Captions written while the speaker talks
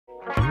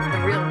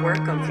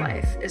work of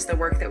life is the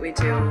work that we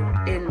do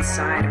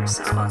inside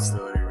ourselves.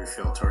 Responsibility we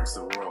feel towards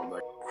the world,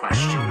 like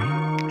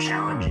questioning,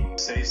 challenging,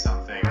 say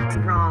something.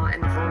 Raw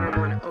and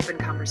vulnerable and open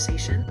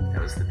conversation.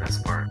 That was the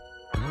best part.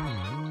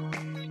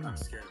 I'm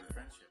scared of the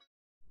friendship.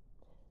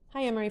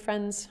 Hi, Emory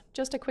friends.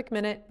 Just a quick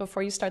minute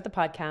before you start the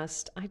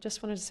podcast. I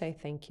just wanted to say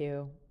thank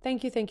you.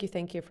 Thank you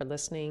for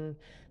listening.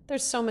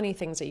 There's so many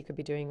things that you could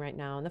be doing right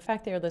now. And the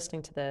fact that you're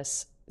listening to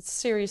this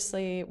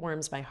seriously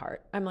warms my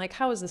heart. I'm like,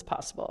 how is this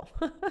possible?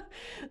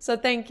 So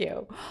thank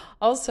you.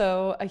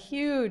 Also, a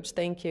huge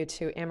thank you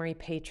to Emory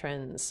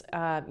patrons.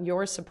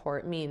 Your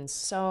support means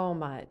so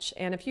much.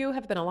 And if you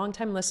have been a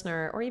longtime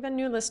listener or even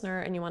new listener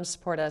and you want to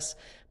support us,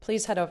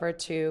 please head over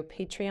to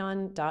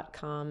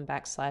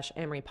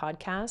patreon.com/Emory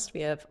podcast.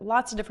 We have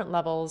lots of different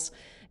levels.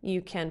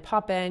 You can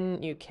pop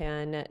in, you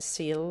can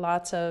see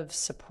lots of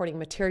supporting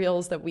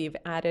materials that we've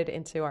added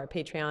into our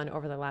Patreon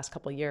over the last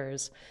couple of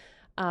years.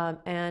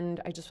 And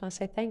I just want to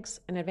say thanks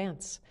in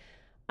advance.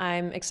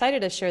 I'm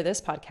excited to share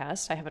this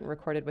podcast. I haven't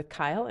recorded with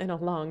Kyle in a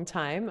long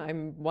time.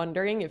 I'm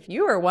wondering if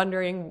you are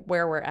wondering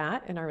where we're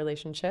at in our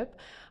relationship.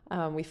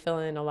 We fill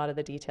in a lot of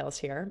the details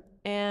here.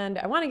 And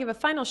I want to give a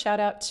final shout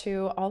out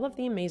to all of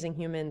the amazing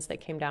humans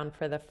that came down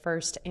for the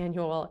first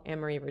annual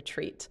Emory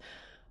retreat.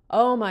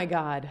 Oh my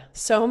God,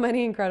 so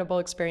many incredible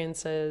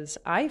experiences.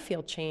 I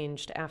feel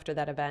changed after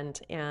that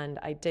event, and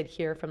I did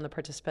hear from the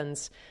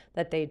participants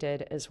that they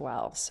did as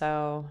well.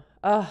 So,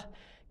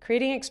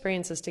 creating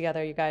experiences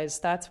together, you guys,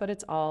 that's what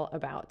it's all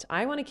about.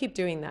 I want to keep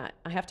doing that.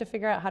 I have to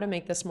figure out how to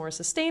make this more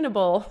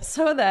sustainable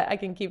so that I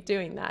can keep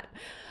doing that.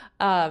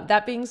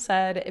 That being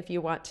said, if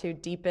you want to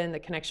deepen the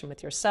connection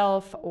with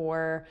yourself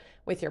or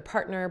with your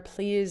partner,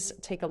 please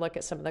take a look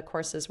at some of the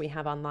courses we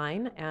have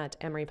online at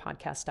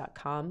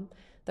emorypodcast.com.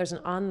 There's an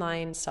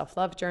online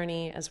self-love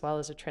journey as well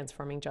as a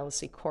transforming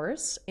jealousy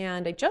course.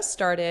 And I just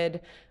started,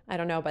 I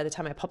don't know by the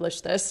time I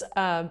publish this,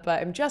 but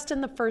I'm just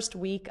in the first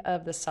week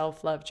of the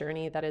self-love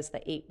journey. That is the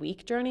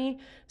 8-week journey.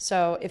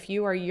 So if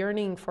you are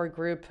yearning for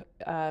group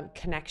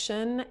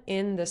connection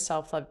in the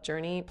self-love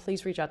journey,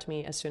 please reach out to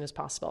me as soon as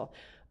possible.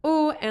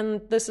 Oh,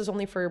 and this is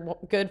only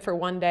good for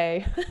one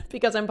day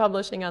because I'm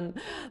publishing on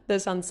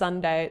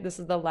Sunday. This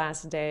is the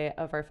last day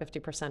of our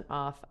 50%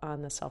 off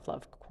on the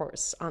self-love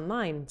course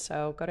online.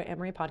 So go to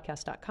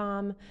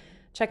emorypodcast.com,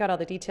 check out all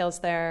the details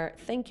there.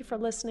 Thank you for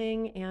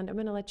listening, and I'm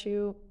going to let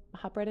you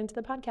hop right into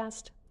the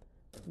podcast.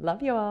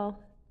 Love you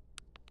all.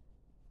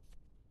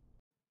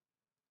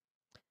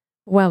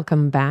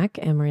 Welcome back,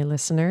 Emory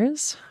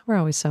listeners. We're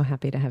always so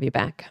happy to have you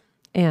back.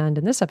 And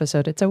in this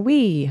episode, it's a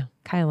we.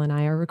 Kyle and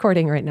I are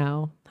recording right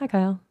now. Hi,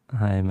 Kyle.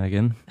 Hi,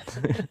 Megan.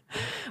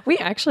 We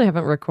actually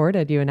haven't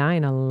recorded, you and I,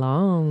 in a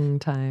long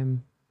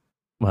time.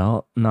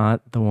 Well,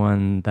 not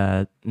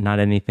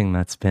anything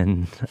that's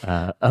been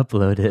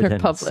uploaded or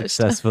and published.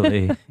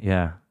 Successfully.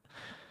 Yeah.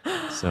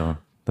 So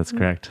that's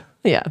correct.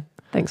 Yeah.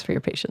 Thanks for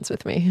your patience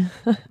with me.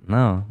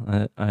 No,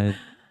 I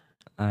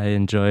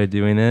enjoy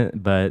doing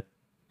it, but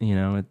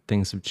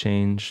things have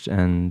changed,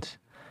 and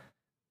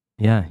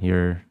yeah,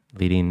 you're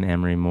leading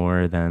Emory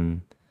more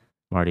than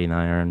Marty and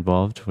I are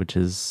involved, which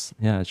is,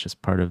 it's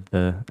just part of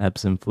the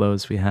ebbs and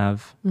flows we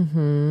have.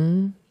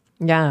 Mm-hmm.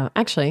 Yeah,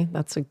 actually,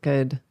 that's a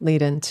good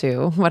lead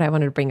into what I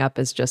wanted to bring up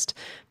is just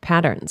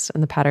patterns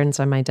and the patterns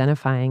I'm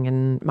identifying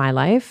in my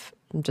life.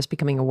 I'm just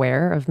becoming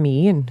aware of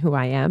me and who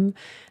I am.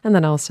 And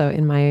then also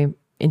in my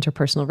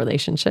interpersonal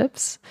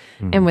relationships.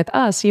 Mm-hmm. And with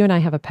us, you and I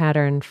have a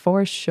pattern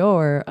for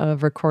sure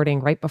of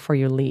recording right before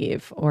you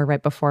leave or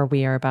right before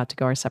we are about to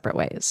go our separate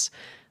ways.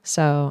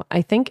 So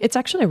I think it's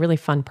actually a really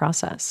fun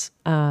process.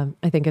 I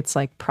think it's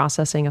like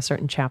processing a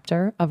certain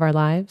chapter of our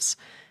lives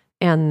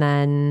and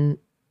then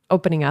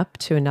opening up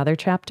to another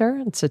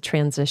chapter. It's a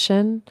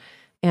transition.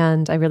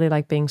 And I really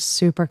like being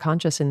super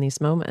conscious in these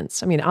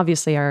moments. I mean,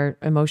 obviously our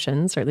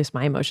emotions, or at least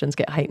my emotions,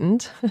 get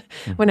heightened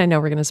when I know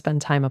we're going to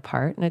spend time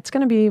apart. And it's going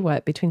to be,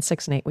 between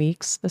 6 and 8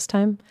 weeks this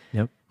time?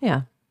 Yep.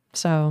 Yeah.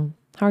 So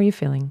how are you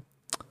feeling?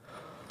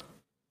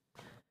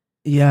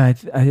 Yeah,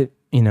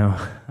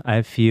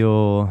 I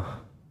feel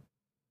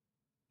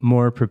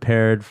more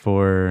prepared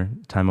for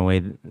time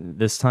away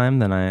this time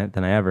than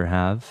I ever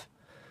have.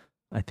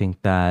 I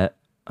think that,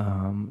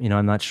 I'm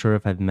not sure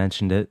if I've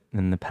mentioned it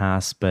in the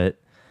past, but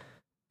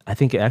I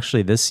think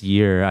actually this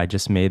year I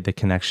just made the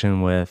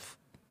connection with,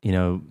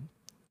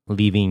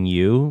 leaving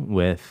you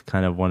with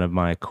kind of one of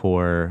my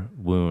core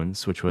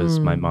wounds, which was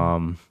my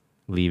mom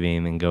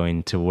leaving and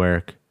going to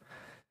work,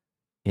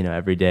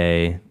 every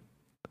day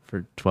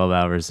for 12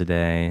 hours a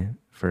day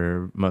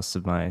for most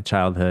of my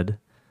childhood.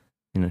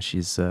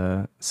 She's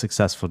a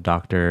successful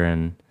doctor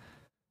and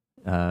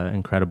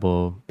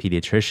incredible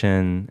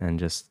pediatrician and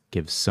just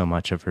gives so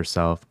much of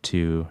herself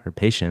to her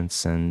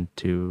patients and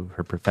to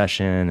her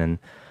profession, and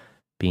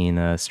being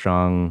a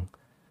strong,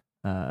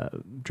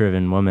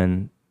 driven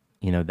woman,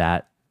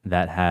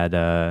 that had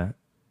an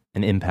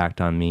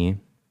impact on me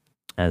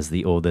as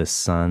the oldest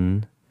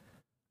son,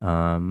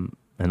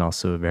 and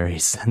also a very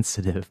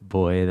sensitive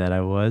boy that I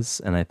was.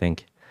 And I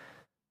think,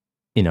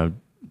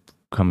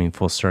 coming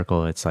full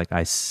circle, it's like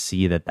I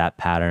see that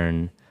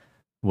pattern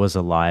was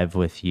alive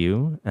with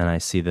you, and I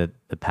see that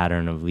the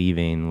pattern of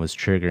leaving was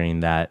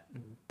triggering that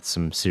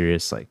some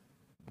serious like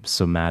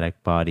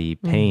somatic body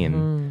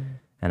pain.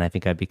 And I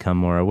think I become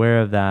more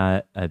aware of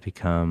that. I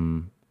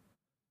become,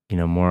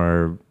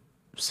 more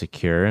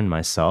secure in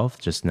myself,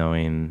 just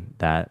knowing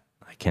that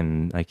I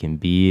can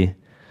be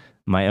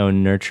my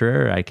own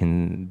nurturer. I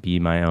can be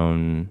my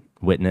own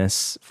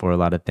witness for a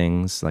lot of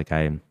things. Like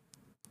I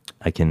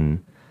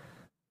can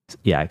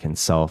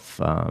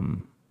self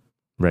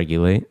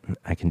regulate.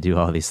 I can do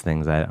all these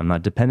things. I'm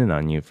not dependent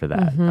on you for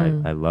that.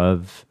 I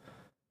love,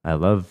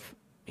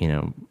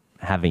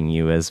 having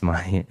you as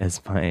my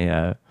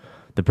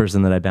the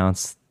person that I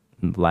bounce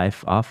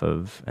life off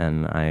of,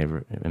 and I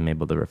am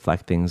able to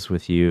reflect things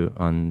with you,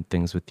 and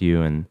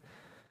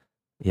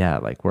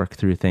like work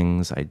through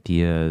things,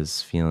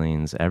 ideas,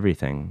 feelings,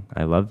 everything.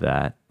 I love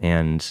that,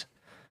 and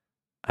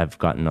I've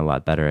gotten a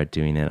lot better at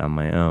doing it on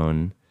my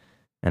own.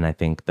 And I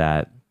think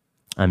that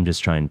I'm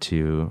just trying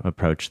to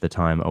approach the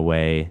time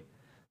away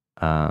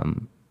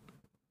in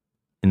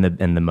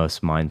the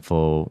most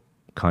mindful,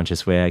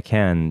 conscious way I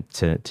can,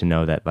 to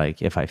know that,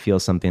 like, if I feel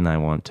something, I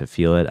want to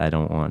feel it. I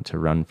don't want to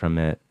run from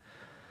it.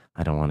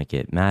 I don't want to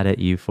get mad at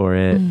you for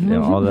it.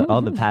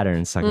 All the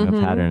patterns, sucking up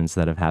patterns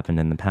that have happened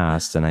in the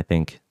past. And I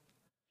think,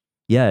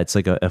 it's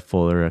like a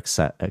fuller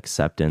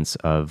acceptance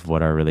of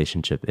what our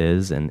relationship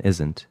is and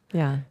isn't.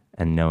 Yeah.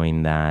 And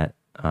knowing that,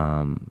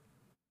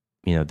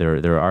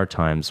 there are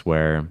times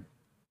where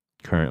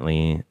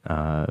currently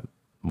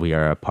we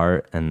are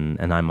apart,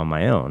 and I'm on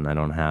my own. I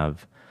don't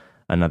have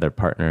another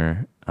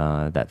partner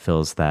that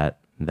fills that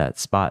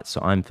spot.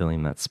 So I'm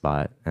filling that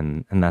spot.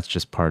 And that's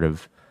just part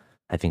of,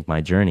 I think,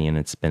 my journey. And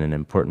it's been an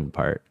important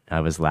part. I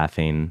was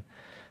laughing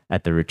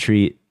at the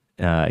retreat.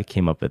 I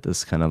came up with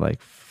this kind of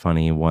like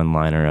funny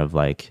one-liner of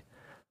like,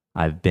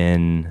 I've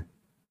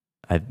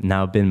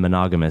now been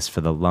monogamous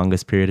for the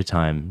longest period of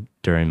time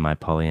during my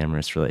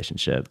polyamorous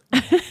relationship.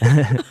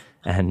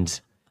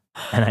 and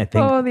I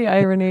think, the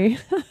irony.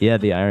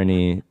 The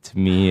irony to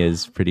me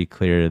is pretty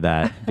clear,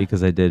 that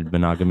because I did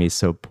monogamy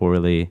so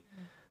poorly,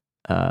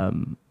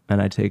 and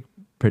I take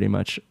pretty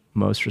much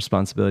most of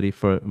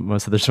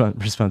the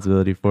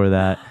responsibility for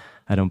that.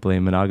 I don't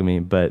blame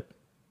monogamy, but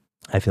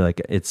I feel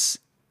like it's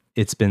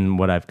been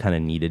what I've kind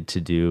of needed to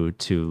do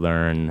to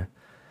learn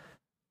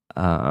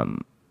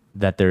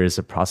that there is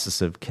a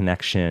process of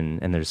connection,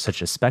 and there's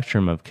such a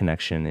spectrum of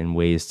connection and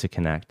ways to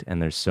connect,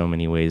 and there's so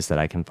many ways that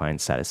I can find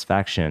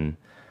satisfaction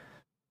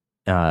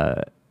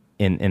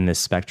in this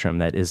spectrum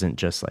that isn't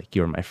just like,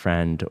 you're my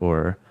friend,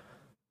 or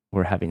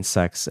we're having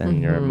sex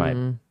and you're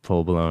my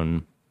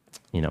full-blown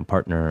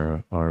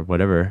partner or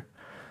whatever.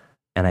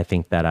 And I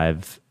think that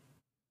I've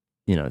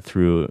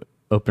through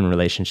open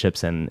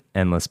relationships and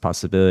endless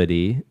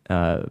possibility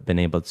been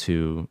able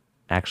to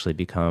actually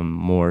become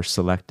more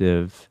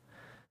selective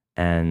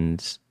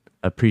and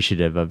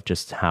appreciative of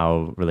just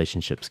how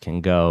relationships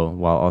can go,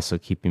 while also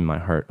keeping my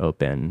heart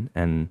open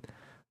and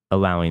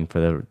allowing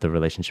for the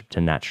relationship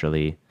to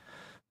naturally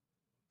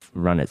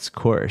run its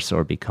course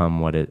or become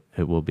what it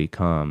will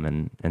become.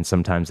 And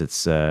sometimes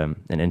it's an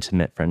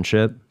intimate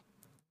friendship,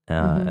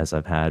 as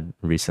I've had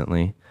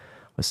recently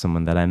with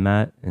someone that I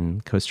met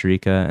in Costa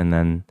Rica. And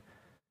then,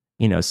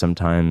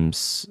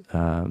 sometimes,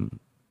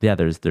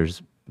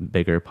 there's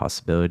bigger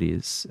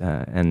possibilities.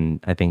 And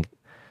I think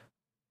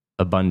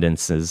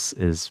abundance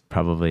is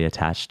probably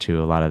attached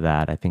to a lot of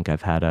that. I think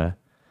I've had and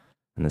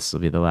this will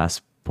be the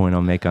last point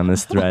I'll make on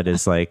this thread,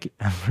 is like,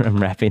 I'm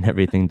wrapping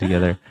everything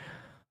together.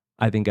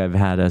 I think I've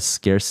had a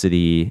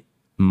scarcity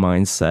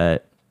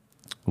mindset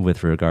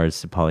with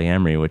regards to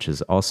polyamory, which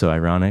is also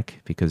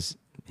ironic, because,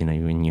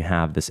 when you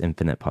have this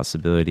infinite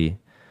possibility,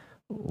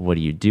 what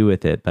do you do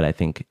with it? But I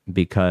think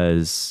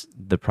because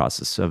the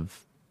process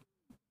of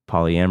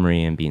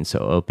polyamory and being so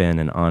open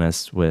and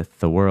honest with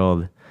the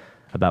world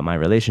about my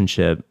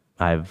relationship,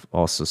 I've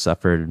also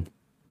suffered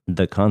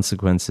the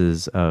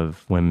consequences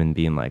of women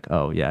being like,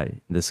 oh yeah,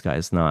 this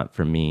guy's not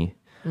for me.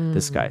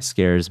 This guy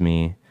scares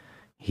me.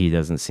 He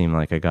doesn't seem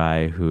like a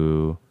guy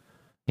who,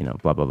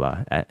 blah, blah,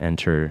 blah,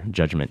 enter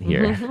judgment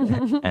here.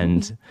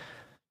 And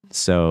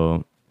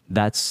so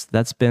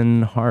that's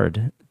been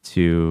hard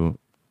to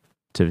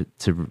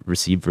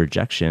receive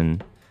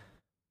rejection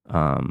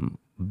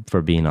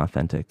for being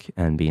authentic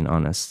and being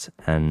honest,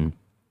 and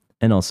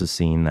also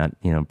seeing that,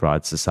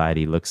 broad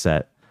society looks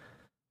at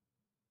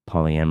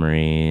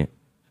polyamory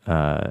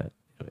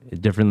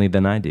differently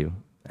than I do.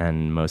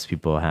 And most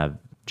people have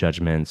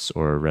judgments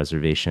or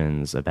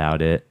reservations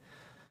about it.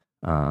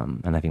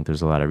 And I think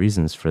there's a lot of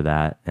reasons for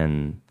that.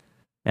 And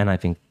I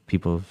think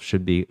people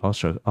should be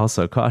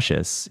also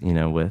cautious,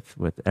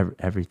 with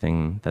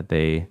everything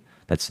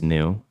that's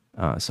new.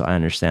 So I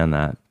understand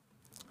that.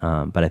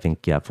 But I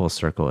think, full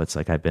circle, it's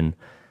like I've been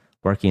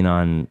working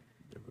on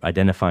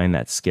identifying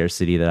that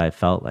scarcity that I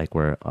felt like,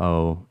 where,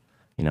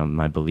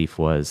 my belief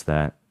was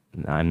that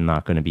I'm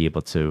not going to be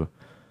able to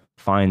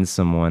find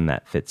someone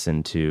that fits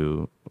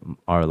into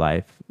our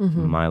life,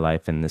 my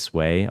life in this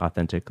way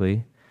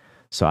authentically.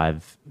 So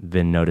I've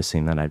been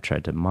noticing that I've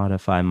tried to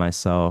modify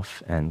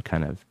myself and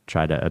kind of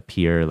try to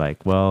appear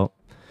like, well,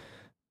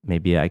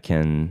 maybe I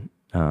can,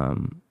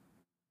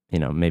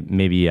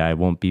 maybe I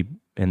won't be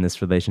in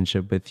this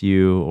relationship with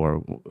you, or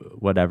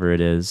whatever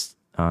it is,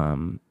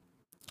 to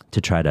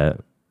try to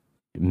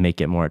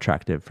make it more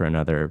attractive for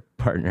another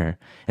partner,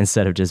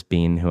 instead of just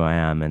being who I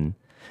am and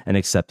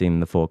accepting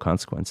the full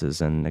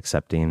consequences, and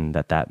accepting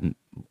that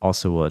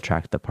also will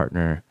attract the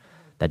partner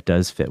that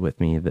does fit with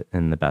me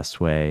in the best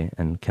way.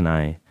 And can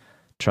I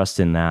trust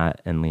in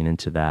that and lean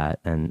into that,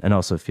 and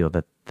also feel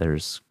that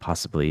there's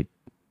possibly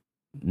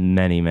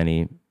many,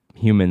 many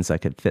humans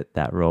that could fit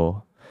that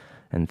role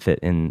and fit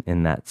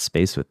in that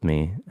space with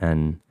me.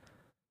 And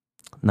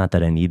not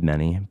that I need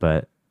many,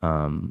 but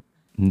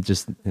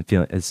just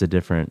feel it's a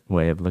different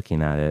way of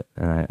looking at it.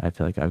 And I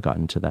feel like I've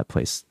gotten to that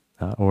place,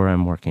 or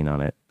I'm working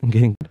on it.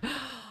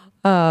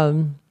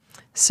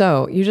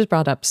 So you just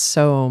brought up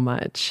so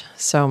much.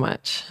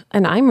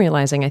 And I'm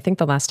realizing, I think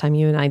the last time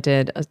you and I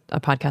did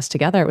a podcast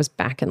together, it was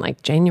back in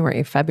like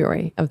January,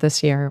 February of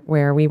this year,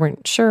 where we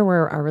weren't sure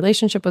where our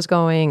relationship was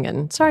going.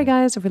 And sorry,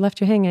 guys, if we left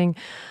you hanging.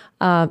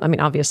 I mean,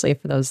 obviously,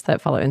 for those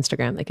that follow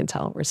Instagram, they can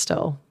tell we're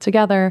still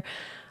together.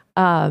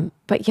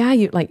 But yeah,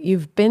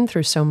 you've been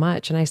through so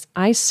much, and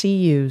I see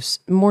you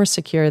more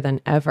secure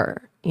than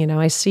ever.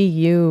 I see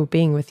you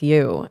being with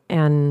you,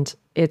 and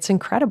it's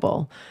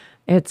incredible.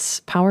 It's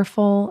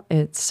powerful.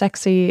 It's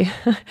sexy.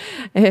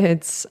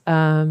 It's,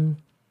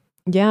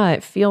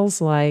 it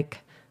feels like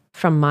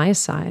from my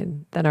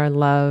side that our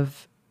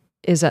love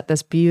is at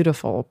this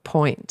beautiful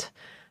point,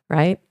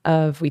 right?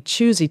 Of we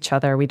choose each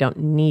other. We don't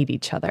need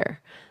each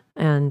other.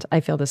 And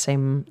I feel the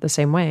same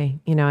way.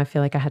 I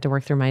feel like I had to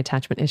work through my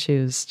attachment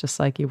issues just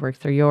like you worked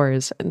through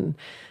yours, and,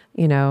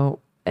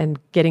 and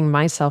getting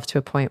myself to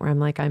a point where I'm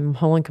like, I'm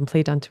whole and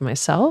complete unto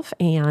myself,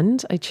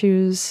 and I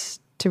choose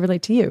to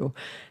relate to you,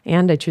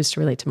 and I choose to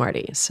relate to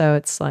Marty. So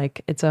it's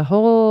like, it's a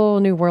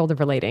whole new world of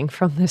relating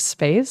from this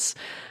space.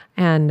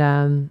 And,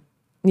 I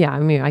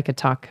mean, I could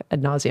talk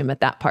ad nauseum at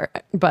that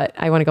part, but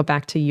I want to go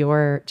back to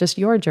your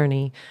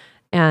journey.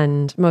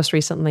 And most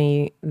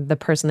recently, the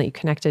person that you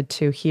connected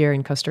to here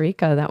in Costa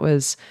Rica,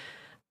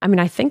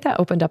 I think that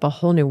opened up a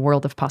whole new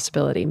world of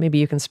possibility. Maybe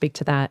you can speak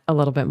to that a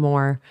little bit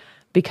more,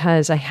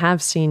 because I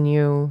have seen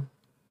you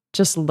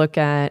just look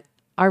at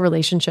our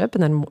relationship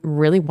and then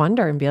really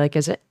wonder and be like,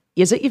 is it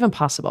even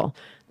possible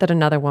that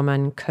another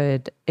woman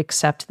could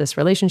accept this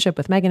relationship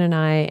with Megan and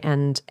I,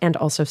 and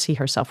also see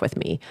herself with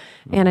me?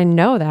 And I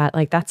know that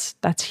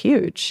that's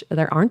huge.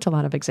 There aren't a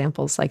lot of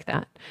examples like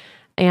that.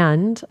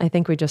 And I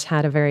think we just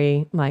had a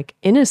very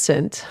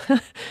innocent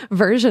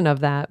version of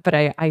that. But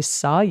I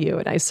saw you,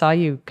 and I saw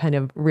you kind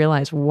of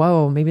realize,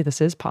 whoa, maybe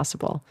this is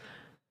possible.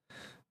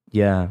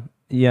 Yeah.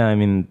 I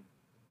mean,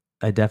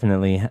 I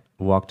definitely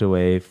walked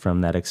away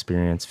from that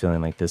experience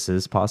feeling like this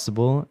is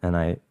possible. And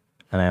I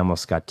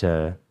almost got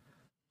to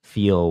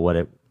feel what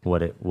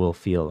it will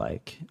feel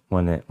like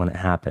when it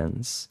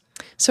happens.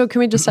 So can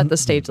we just set the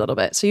stage a little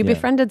bit? So you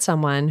befriended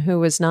someone who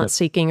was not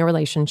seeking a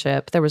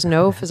relationship. There was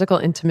no physical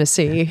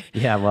intimacy.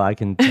 Yeah, well, I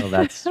can tell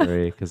that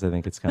story because I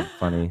think it's kind of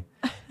funny.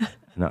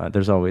 No,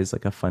 there's always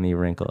like a funny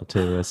wrinkle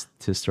to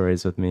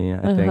stories with me,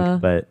 I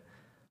think. But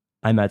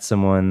I met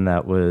someone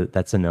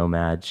that's a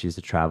nomad. She's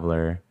a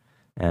traveler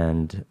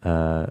and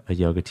a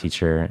yoga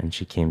teacher, and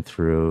she came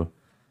through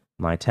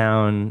my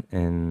town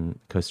in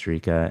Costa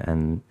Rica,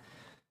 and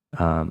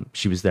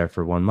she was there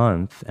for 1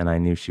 month, and I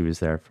knew she was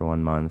there for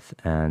 1 month,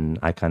 and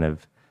I kind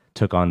of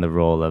took on the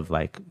role of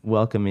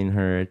welcoming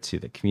her to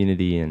the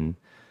community and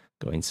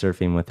going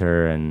surfing with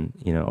her. And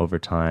over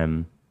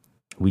time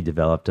we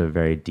developed a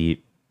very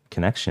deep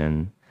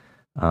connection.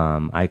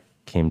 I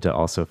came to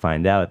also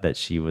find out that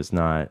she's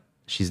not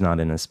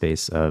in a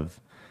space of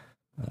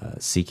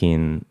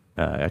seeking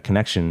a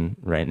connection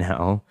right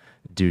now,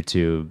 due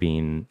to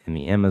being in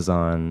the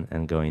Amazon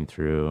and going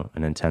through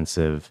an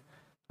intensive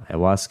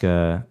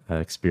ayahuasca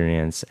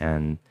experience.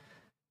 And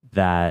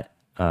that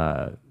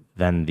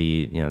then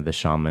the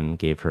shaman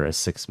gave her a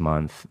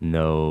 6-month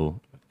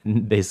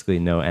basically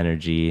no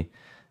energy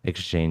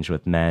exchange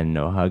with men,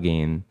 no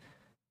hugging.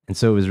 And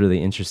so it was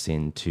really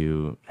interesting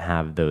to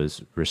have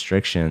those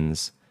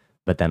restrictions,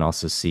 but then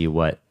also see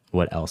what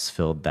else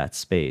filled that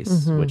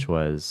space, which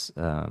was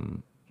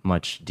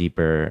much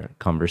deeper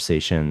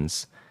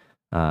conversations,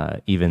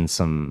 even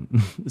some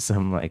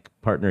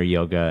partner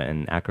yoga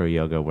and acro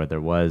yoga where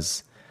there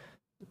was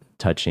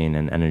touching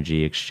and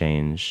energy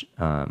exchange,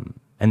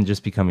 and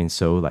just becoming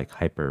so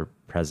hyper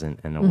present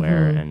and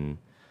aware and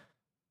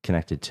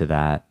connected to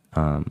that.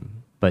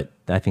 But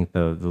I think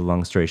the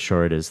long story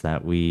short is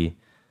that we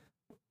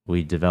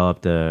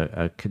developed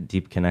a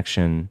deep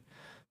connection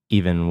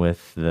even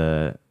with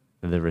the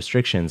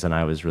restrictions, and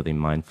I was really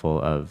mindful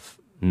of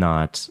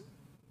not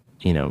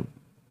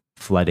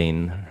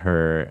flooding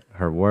her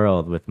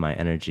world with my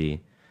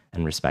energy,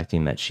 and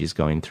respecting that she's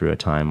going through a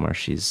time where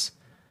she's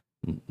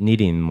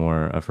needing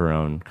more of her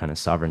own kind of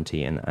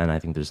sovereignty. And I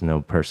think there's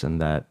no person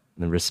that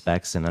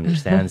respects and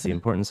understands the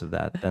importance of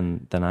that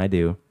than I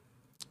do.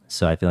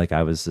 So I feel like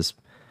I was just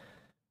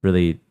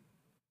really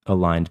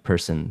aligned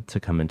person to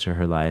come into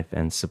her life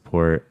and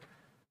support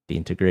the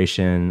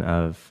integration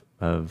of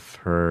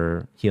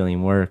her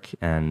healing work,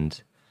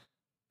 and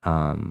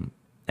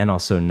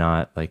also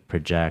not like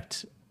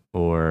project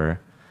or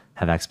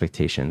have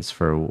expectations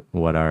for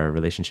what our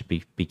relationship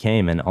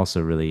became. And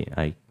also really,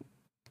 I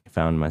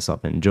found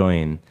myself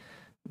enjoying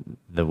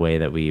the way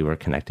that we were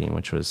connecting,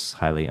 which was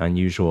highly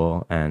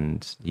unusual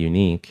and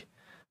unique.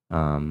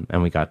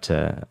 And we got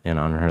to,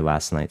 on her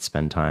last night,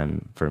 spend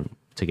time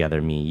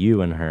together, me,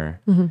 you, and her.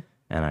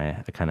 And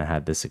I kind of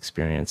had this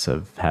experience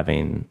of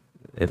having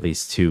at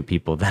least two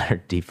people that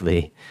are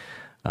deeply,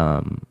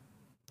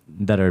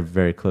 that are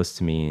very close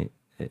to me,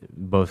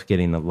 both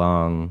getting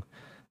along,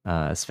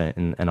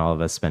 and all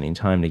of us spending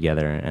time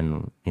together.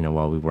 And,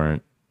 while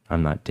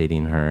I'm not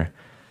dating her,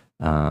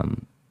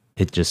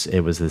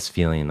 it was this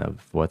feeling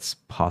of what's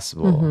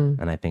possible.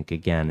 And I think,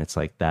 again, it's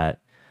like that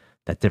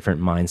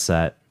different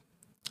mindset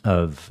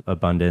of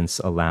abundance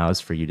allows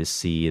for you to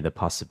see the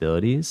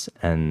possibilities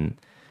and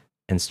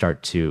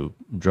start to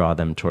draw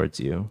them towards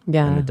you.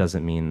 Yeah. And it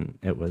doesn't mean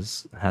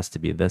has to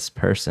be this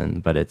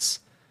person, but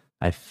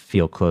I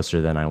feel closer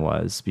than I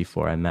was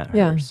before I met her.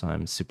 Yeah. So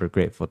I'm super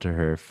grateful to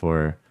her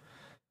for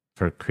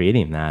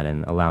creating that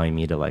and allowing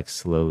me to like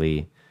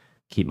slowly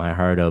keep my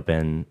heart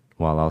open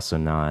while also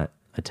not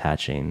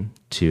attaching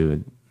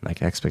to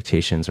like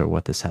expectations or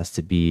what this has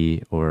to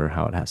be or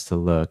how it has to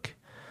look.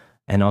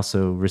 And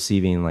also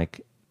receiving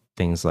like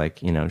things like,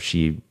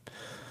 she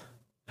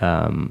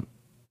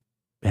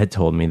had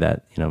told me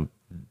that,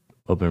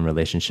 open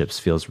relationships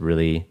feels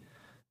really,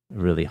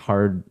 really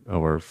hard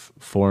or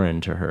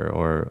foreign to her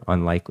or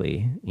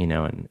unlikely,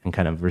 and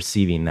kind of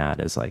receiving that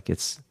as like,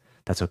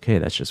 that's okay.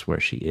 That's just where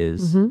she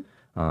is.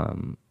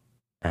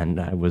 And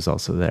I was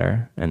also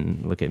there,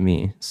 and look at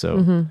me.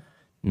 So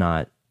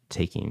not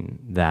taking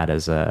that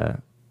as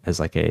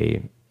like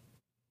a,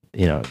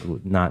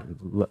 not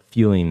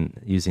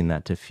using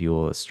that to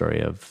fuel a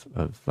story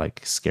of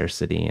like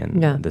scarcity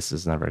and this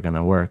is never going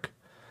to work.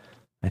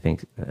 I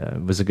think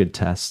it was a good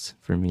test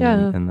for me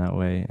in that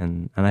way.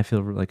 And I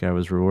feel like I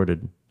was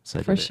rewarded. So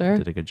I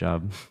did a good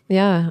job.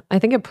 Yeah. I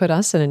think it put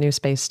us in a new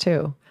space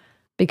too,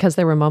 because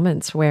there were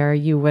moments where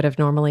you would have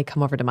normally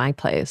come over to my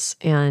place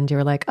and you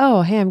were like,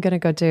 oh, hey, I'm going to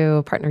go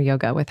do partner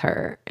yoga with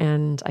her.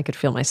 And I could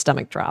feel my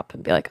stomach drop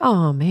and be like,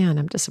 oh man,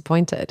 I'm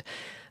disappointed.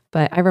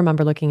 But I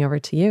remember looking over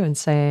to you and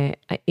say,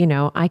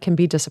 I can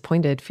be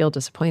disappointed, feel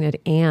disappointed,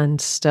 and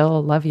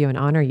still love you and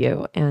honor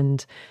you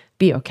and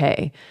be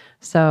okay.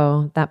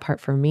 So that part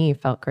for me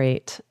felt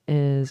great,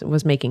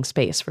 was making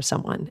space for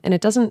someone. And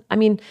it doesn't,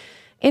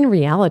 in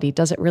reality,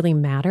 does it really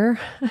matter?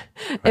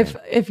 Right.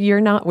 If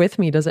you're not with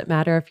me, does it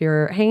matter if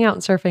you're hanging out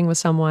and surfing with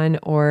someone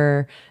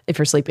or if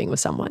you're sleeping with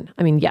someone?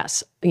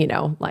 Yes,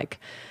 like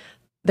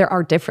there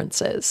are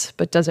differences,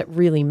 but does it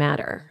really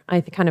matter?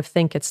 I kind of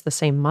think it's the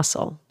same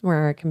muscle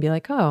where it can be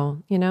like,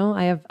 oh,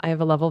 I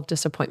have a level of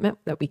disappointment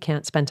that we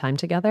can't spend time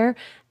together,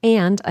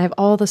 and I have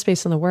all the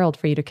space in the world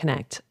for you to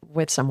connect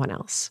with someone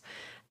else.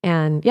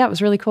 And yeah, it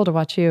was really cool to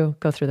watch you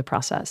go through the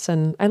process.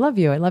 And I love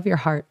you. I love your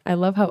heart. I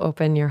love how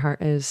open your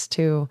heart is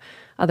to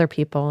other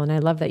people. And I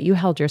love that you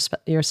held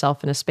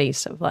yourself in a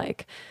space of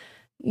like,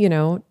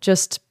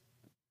 just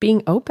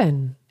being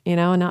open,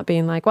 and not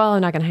being like, well,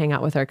 I'm not going to hang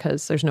out with her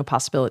because there's no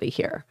possibility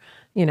here.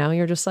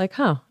 You're just like,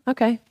 huh,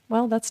 okay,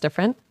 well, that's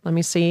different. Let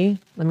me see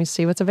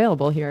what's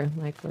available here.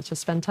 Like, let's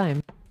just spend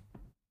time.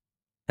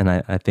 And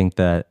I think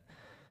that,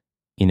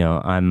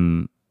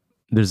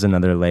 there's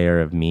another layer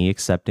of me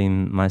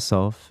accepting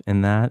myself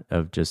in that,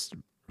 of just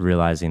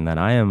realizing that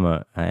I am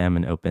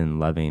an open,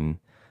 loving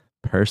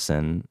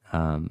person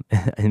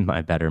in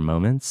my better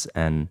moments,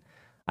 and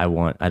I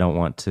don't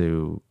want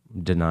to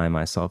deny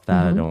myself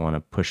that. I don't want to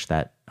push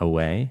that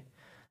away.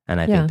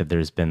 And I think that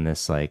there's been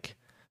this like,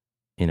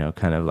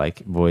 kind of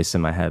like voice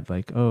in my head,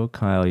 like, oh,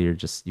 Kyle, you've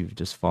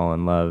just fall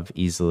in love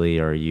easily,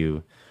 or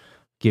you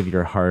give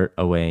your heart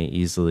away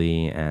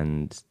easily,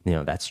 and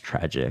that's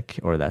tragic,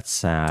 or that's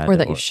sad, or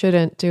that you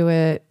shouldn't do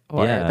it,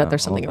 or that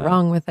there's something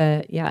wrong with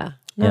it.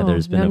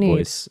 There's been a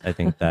voice, I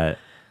think, that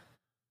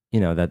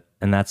that,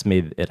 and that's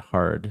made it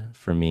hard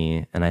for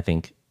me. And I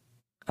think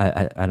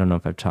I don't know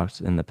if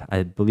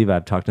I believe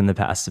I've talked in the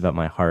past about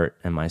my heart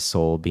and my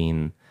soul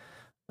being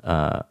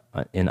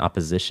in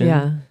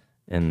opposition.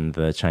 In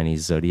the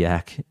Chinese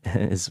zodiac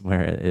is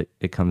where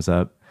it comes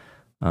up,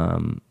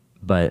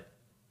 but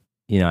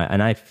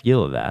and I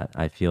feel that.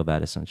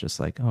 It's not just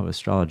like, oh,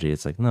 astrology.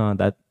 It's like, no,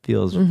 that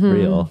feels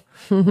real.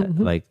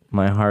 Like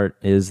my heart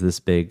is this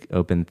big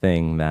open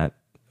thing that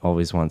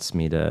always wants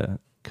me to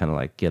kind of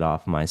like get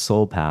off my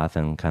soul path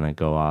and kind of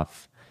go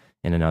off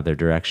in another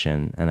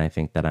direction. And I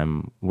think that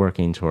I'm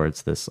working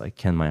towards this, like,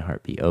 can my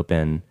heart be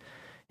open,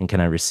 and can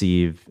I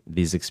receive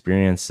these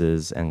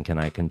experiences, and can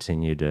I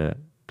continue to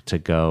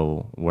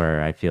go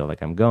where I feel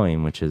like I'm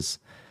going, which is,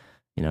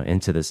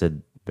 into this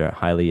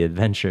highly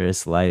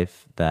adventurous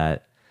life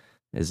that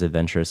is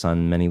adventurous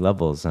on many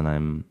levels. And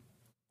I'm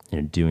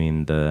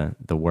doing the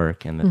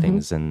work and the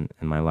things in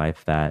my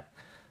life that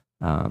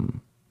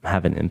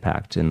have an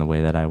impact in the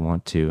way that I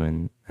want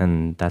to.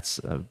 And that's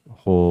a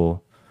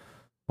whole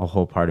a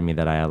whole part of me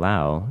that I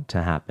allow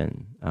to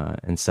happen,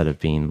 instead of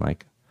being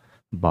like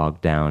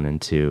bogged down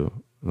into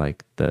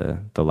like the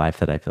life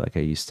that I feel like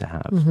I used to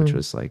have, which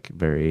was like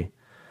very,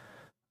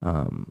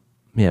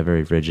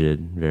 very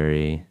rigid,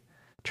 very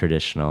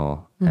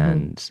traditional,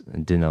 and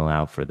didn't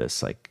allow for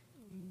this like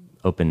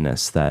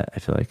openness that I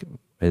feel like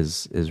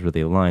is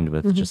really aligned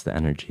with just the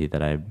energy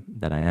that I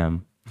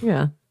am.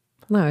 Yeah.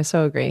 No, I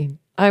so agree.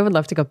 I would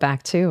love to go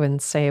back to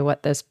and say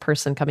what this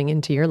person coming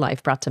into your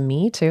life brought to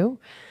me too.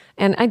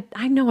 And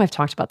I know I've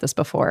talked about this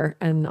before,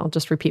 and I'll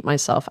just repeat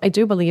myself. I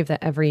do believe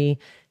that every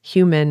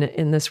human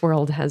in this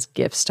world has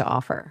gifts to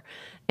offer.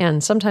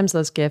 And sometimes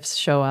those gifts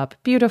show up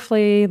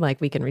beautifully, like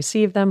we can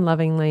receive them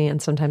lovingly,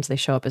 and sometimes they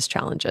show up as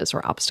challenges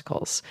or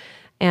obstacles.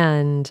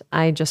 And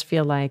I just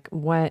feel like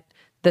what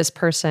this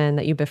person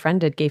that you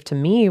befriended gave to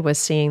me was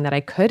seeing that I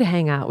could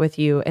hang out with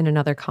you and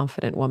another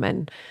confident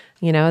woman,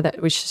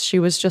 she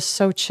was just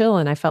so chill,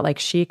 and I felt like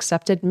she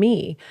accepted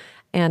me.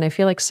 And I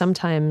feel like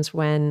sometimes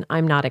when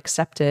I'm not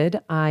accepted,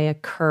 I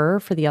occur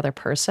for the other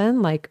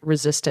person like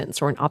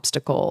resistance or an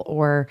obstacle,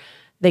 or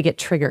they get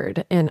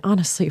triggered. And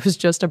honestly, it was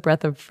just a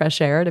breath of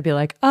fresh air to be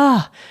like,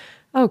 oh,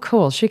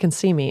 cool. She can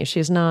see me.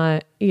 She's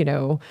not,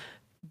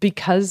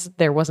 because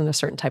there wasn't a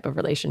certain type of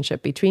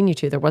relationship between you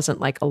two, there wasn't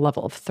like a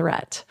level of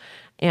threat.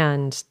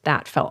 And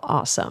that felt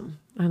awesome.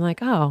 I'm like,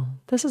 oh,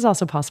 this is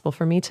also possible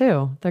for me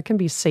too. There can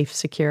be safe,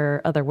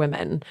 secure other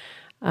women.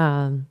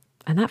 And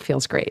that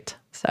feels great.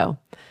 So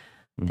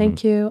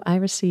thank you. I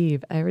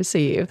receive.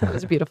 That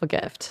was a beautiful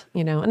gift,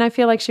 and I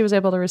feel like she was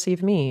able to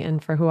receive me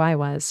and for who I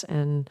was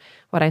and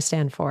what I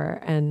stand for.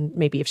 And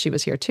maybe if she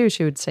was here too,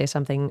 she would say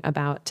something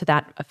to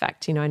that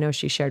effect. I know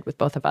she shared with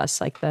both of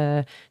us like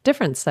the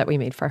difference that we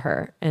made for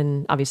her.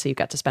 And obviously you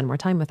got to spend more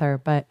time with her,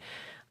 but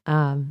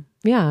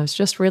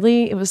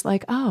it was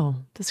like, oh,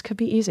 this could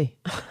be easy.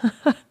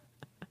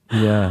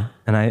 Yeah.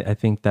 And I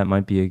think that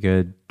might be a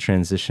good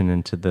transition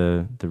into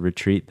the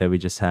retreat that we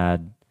just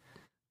had,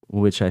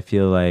 which I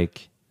feel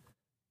like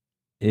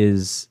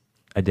is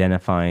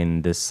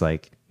identifying this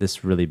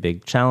really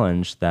big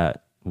challenge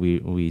that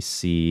we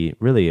see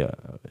really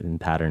in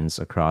patterns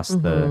across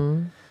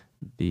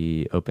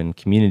the open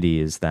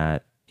community, is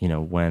that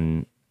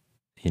when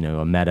a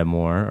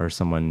metamor or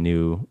someone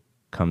new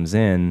comes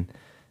in,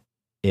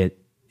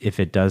 if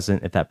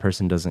that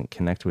person doesn't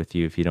connect with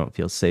you, if you don't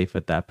feel safe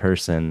with that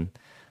person,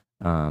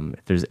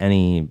 if there's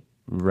any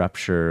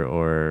rupture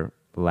or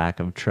lack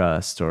of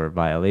trust or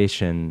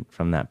violation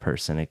from that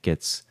person,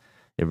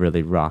 it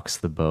really rocks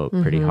the boat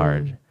pretty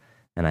hard.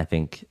 And I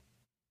think,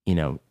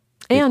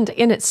 and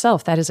in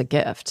itself, that is a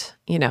gift,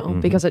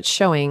 because it's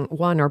showing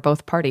one or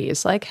both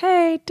parties like,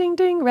 hey, ding,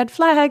 ding, red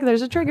flag.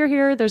 There's a trigger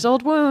here. There's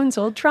old wounds,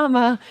 old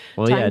trauma.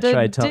 Well, Time to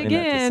try telling dig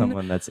that to in.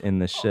 someone that's in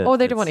the shit. Oh,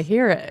 they don't want to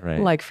hear it. Right.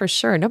 Like, for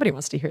sure. Nobody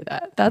wants to hear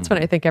that. That's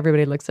when I think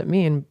everybody looks at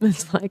me and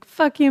it's like,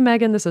 fuck you,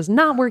 Megan. This is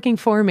not working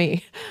for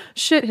me.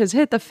 Shit has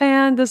hit the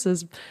fan. This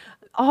is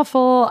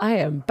awful. I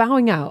am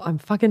bowing out. I'm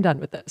fucking done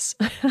with this.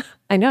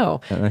 I know,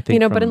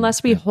 but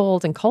unless we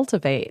hold and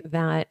cultivate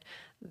that,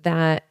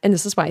 and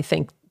this is why I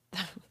think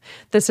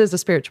this is a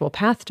spiritual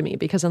path to me,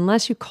 because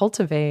unless you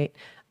cultivate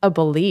a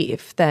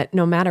belief that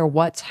no matter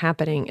what's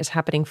happening is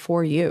happening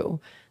for you,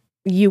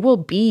 you will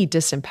be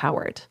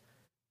disempowered.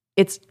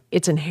 It's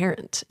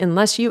inherent.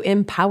 Unless you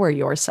empower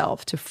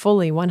yourself to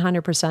fully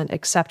 100%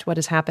 accept what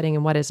is happening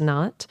and what is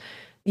not,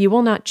 you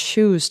will not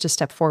choose to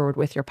step forward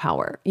with your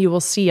power. You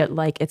will see it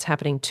like it's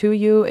happening to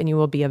you, and you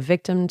will be a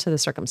victim to the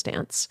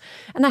circumstance.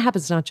 And that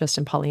happens not just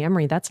in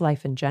polyamory, that's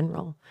life in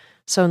general.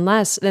 So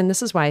then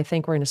this is why I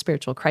think we're in a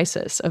spiritual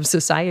crisis of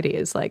society,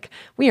 is like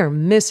we are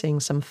missing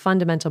some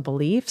fundamental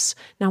beliefs.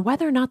 Now,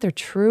 whether or not they're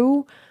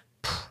true,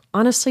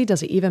 honestly,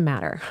 does it even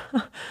matter?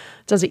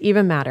 Does it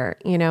even matter?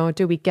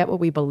 Do we get what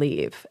we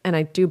believe? And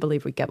I do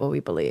believe we get what we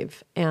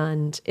believe.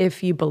 And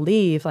if you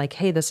believe like,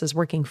 hey, this is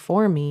working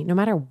for me, no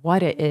matter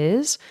what it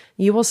is,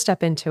 you will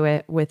step into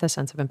it with a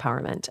sense of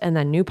empowerment. And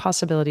then new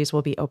possibilities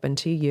will be open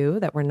to you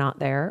that were not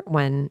there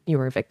when you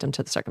were a victim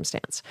to the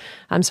circumstance.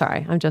 I'm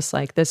sorry. I'm just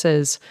like,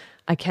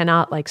 I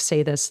cannot like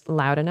say this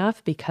loud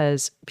enough,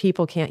 because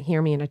people can't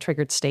hear me in a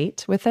triggered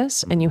state with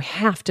this. And you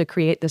have to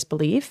create this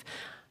belief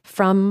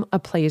from a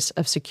place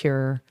of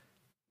security.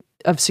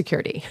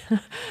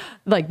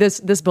 Like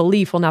this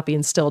belief will not be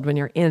instilled when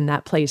you're in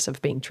that place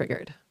of being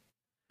triggered.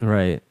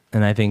 Right.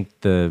 And I think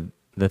the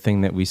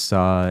thing that we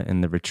saw in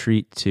the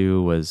retreat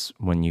too was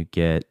when you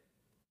get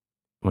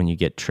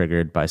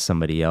triggered by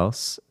somebody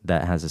else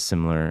that has a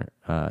similar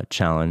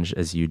challenge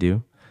as you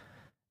do.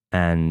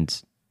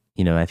 And,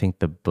 I think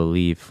the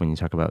belief, when you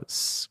talk about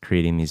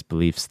creating these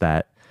beliefs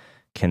that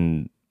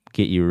can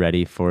get you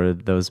ready for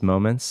those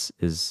moments,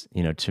 is,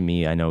 to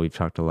me, I know we've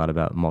talked a lot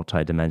about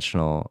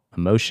multidimensional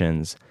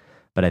emotions,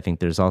 but I think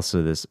there's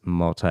also this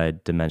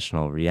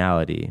multidimensional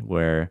reality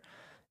where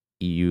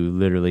you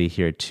literally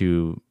hear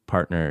two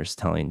partners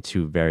telling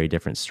two very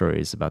different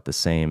stories about the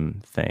same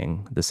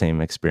thing, the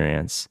same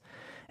experience.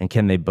 And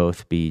can they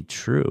both be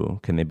true?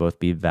 Can they both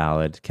be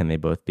valid? Can they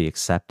both be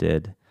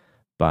accepted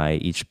by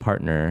each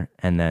partner?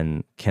 And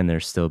then can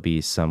there still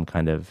be some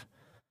kind of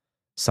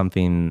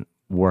something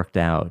worked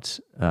out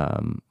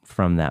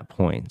from that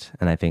point.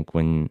 And I think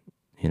when,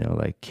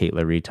 like Kate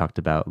LaRue talked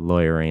about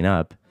lawyering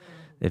up,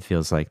 it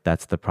feels like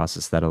that's the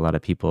process that a lot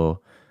of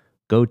people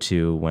go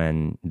to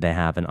when they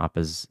have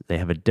they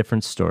have a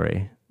different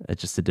story.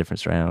 It's just a different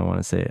story. I don't want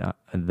to say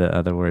the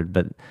other word,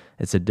 but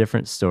it's a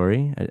different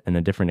story and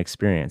a different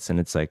experience. And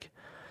it's like,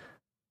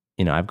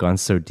 I've gone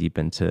so deep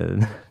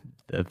into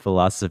the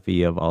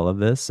philosophy of all of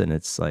this, and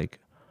it's like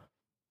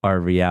our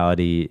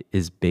reality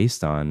is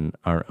based on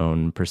our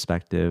own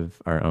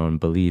perspective, our own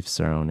beliefs,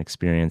 our own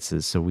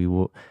experiences.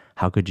 So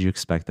how could you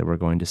expect that we're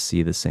going to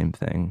see the same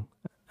thing?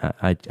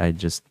 I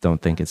just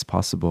don't think it's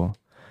possible.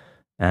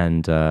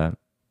 And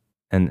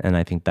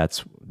I think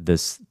that's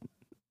this.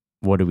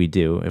 What do we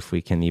do if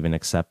we can even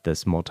accept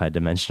this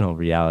multidimensional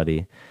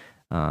reality?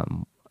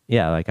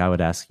 Like I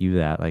would ask you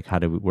that, like,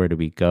 where do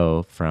we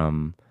go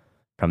from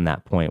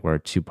that point where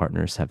two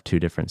partners have two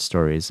different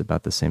stories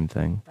about the same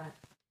thing?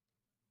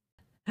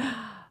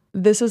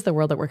 This is the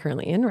world that we're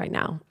currently in right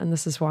now. And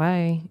this is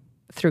why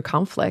through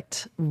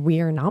conflict,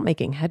 we are not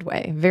making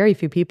headway. Very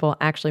few people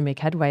actually make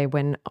headway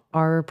when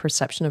our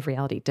perception of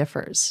reality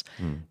differs,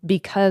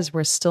 because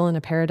we're still in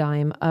a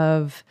paradigm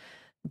of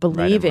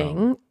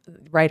believing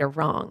right or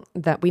wrong,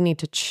 that we need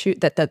to choose,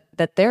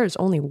 that there's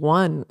only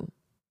one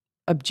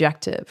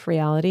objective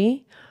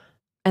reality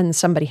and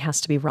somebody has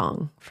to be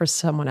wrong for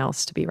someone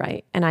else to be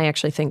right. And I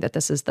actually think that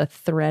this is the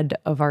thread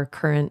of our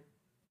current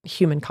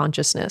human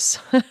consciousness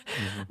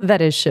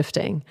that is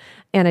shifting.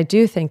 And I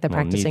do think that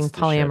practicing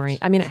polyamory,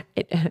 I mean,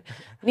 it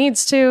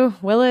needs to,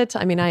 will it?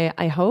 I mean,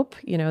 I hope,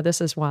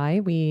 this is why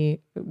we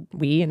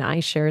and I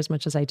share as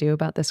much as I do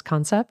about this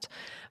concept.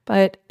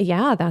 But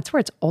yeah, that's where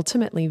it's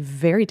ultimately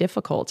very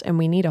difficult. And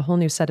we need a whole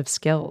new set of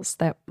skills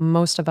that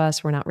most of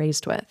us were not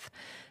raised with.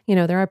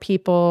 There are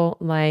people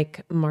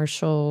like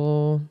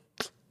Marshall,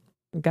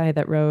 guy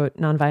that wrote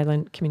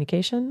Nonviolent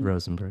Communication.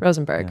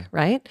 Rosenberg, yeah.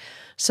 Right?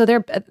 So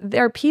there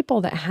are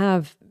people that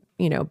have,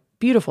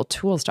 beautiful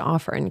tools to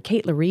offer. And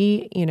Kate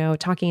LaRue,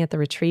 talking at the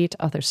retreat,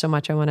 there's so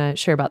much I want to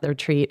share about the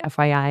retreat.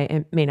 FYI,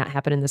 it may not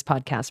happen in this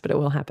podcast, but it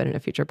will happen in a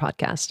future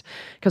podcast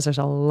because there's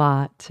a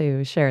lot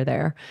to share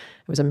there.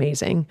 It was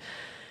amazing.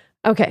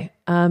 Okay.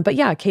 But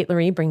yeah, Kate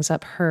LaRue brings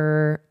up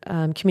her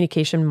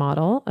communication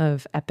model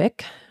of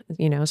EPIC,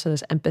 so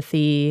there's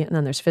empathy, and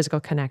then there's physical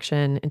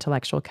connection,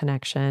 intellectual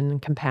connection,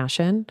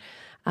 compassion.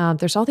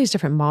 There's all these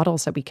different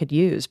models that we could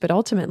use, but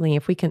ultimately,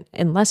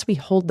 unless we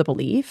hold the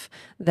belief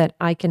that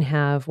I can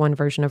have one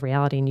version of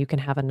reality and you can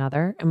have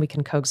another, and we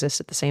can coexist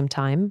at the same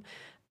time,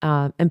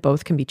 and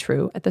both can be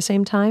true at the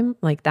same time,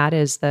 like that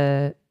is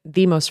the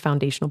most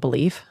foundational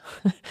belief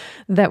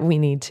that we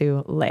need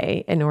to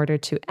lay in order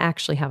to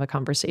actually have a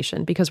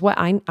conversation. Because what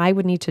I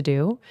would need to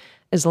do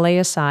is lay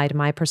aside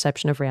my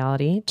perception of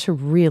reality to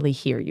really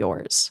hear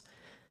yours.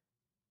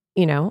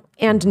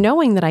 And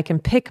knowing that I can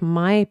pick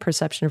my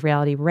perception of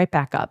reality right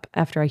back up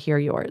after I hear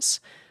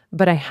yours,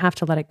 but I have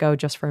to let it go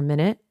just for a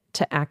minute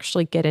to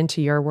actually get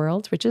into your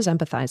world, which is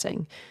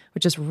empathizing,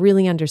 which is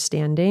really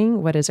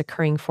understanding what is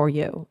occurring for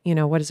you.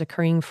 What is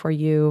occurring for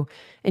you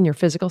in your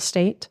physical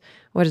state?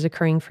 What is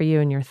occurring for you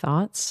in your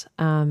thoughts?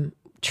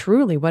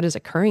 Truly, what is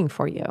occurring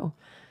for you?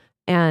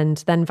 And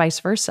then vice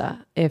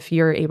versa. If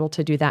you're able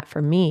to do that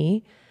for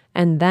me,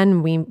 and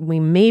then we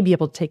may be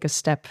able to take a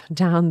step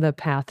down the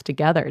path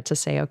together to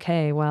say,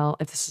 okay, well,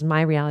 if this is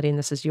my reality and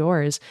this is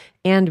yours,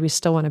 and we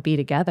still want to be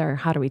together,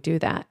 how do we do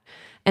that?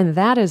 And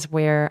that is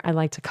where I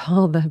like to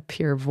call the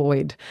pure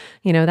void.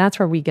 That's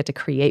where we get to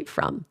create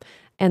from.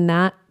 And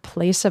that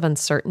place of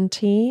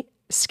uncertainty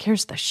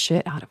scares the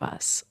shit out of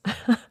us.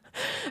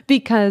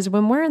 Because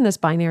when we're in this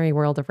binary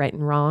world of right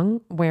and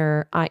wrong,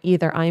 where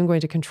either I'm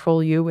going to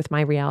control you with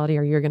my reality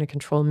or you're going to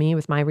control me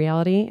with my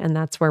reality, and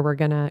that's where we're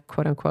going to,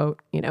 quote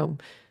unquote,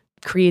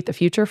 create the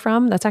future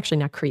from, that's actually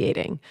not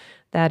creating.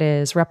 That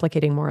is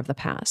replicating more of the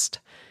past.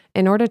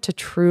 In order to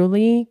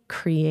truly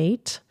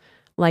create,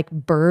 like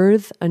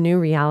birth a new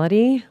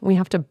reality, we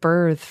have to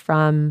birth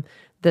from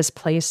this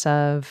place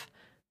of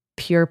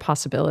pure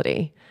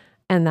possibility.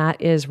 And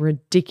that is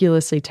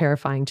ridiculously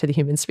terrifying to the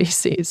human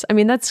species. I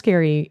mean, that's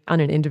scary on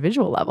an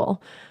individual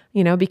level,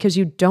 because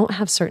you don't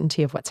have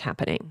certainty of what's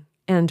happening.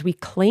 And we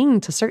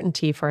cling to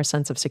certainty for a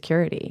sense of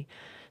security.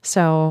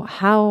 So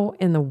how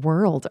in the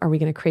world are we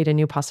going to create a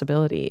new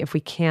possibility if we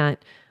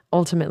can't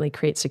ultimately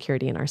create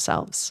security in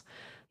ourselves?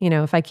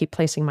 If I keep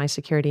placing my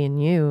security in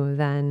you,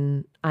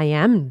 then I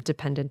am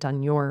dependent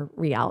on your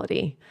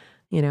reality.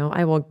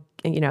 I will,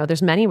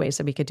 there's many ways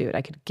that we could do it.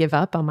 I could give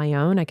up on my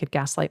own. I could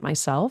gaslight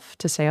myself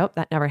to say, oh,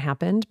 that never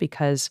happened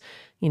because,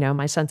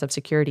 my sense of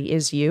security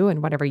is you,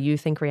 and whatever you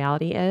think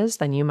reality is,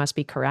 then you must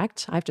be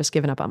correct. I've just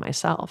given up on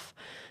myself,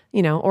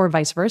 or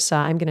vice versa.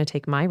 I'm going to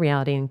take my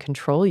reality and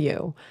control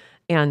you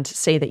and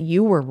say that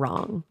you were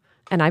wrong.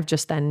 And I've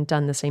just then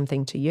done the same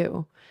thing to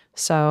you.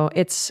 So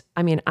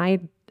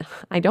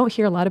I don't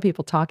hear a lot of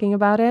people talking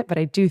about it, but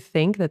I do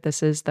think that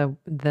this is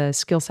the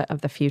skill set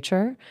of the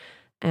future.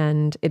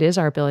 And it is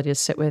our ability to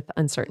sit with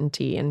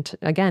uncertainty. And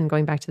again,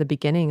 going back to the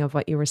beginning of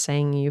what you were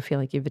saying, you feel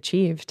like you've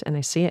achieved, and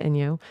I see it in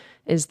you,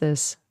 is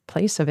this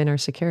place of inner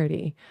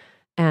security.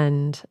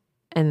 And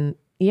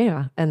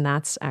yeah, and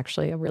that's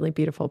actually a really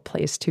beautiful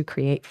place to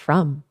create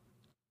from.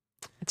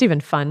 It's even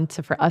fun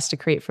for us to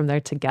create from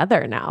there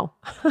together now.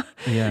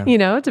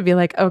 Yeah. To be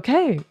like,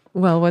 okay,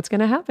 well, what's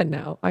going to happen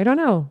now? I don't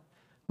know.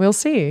 We'll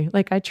see.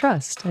 Like, I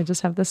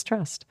just have this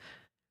trust.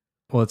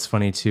 Well, it's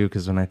funny too,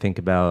 because when I think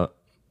about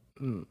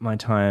my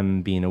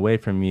time being away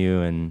from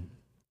you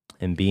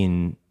and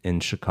being in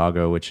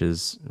Chicago, which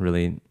is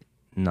really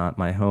not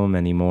my home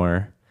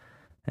anymore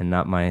and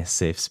not my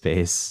safe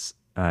space,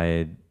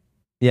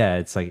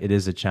 it's like it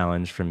is a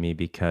challenge for me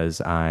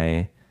because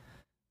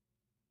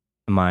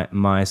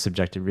my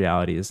subjective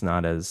reality is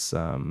not as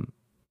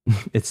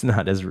it's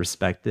not as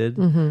respected.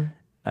 Mm-hmm.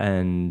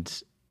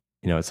 And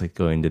it's like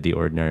going to the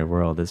ordinary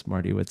world, as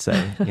Marty would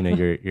say.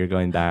 You're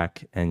going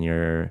back and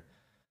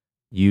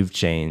you've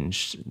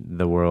changed.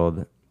 The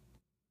world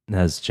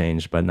has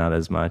changed, but not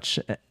as much.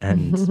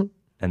 And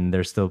and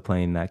they're still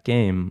playing that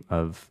game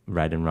of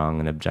right and wrong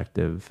and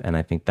objective. And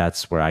I think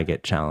that's where I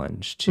get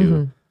challenged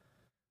to,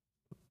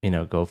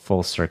 go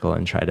full circle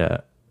and try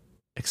to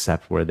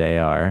accept where they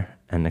are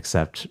and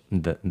accept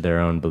their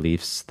own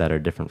beliefs that are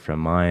different from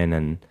mine,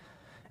 and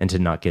to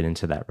not get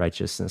into that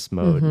righteousness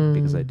mode,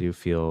 because I do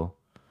feel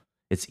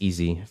it's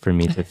easy for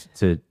me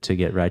to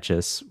get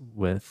righteous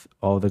with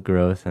all the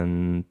growth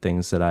and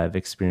things that I've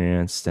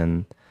experienced,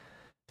 and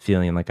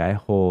feeling like I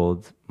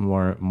hold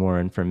more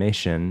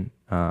information.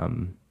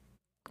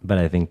 But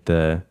I think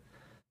there's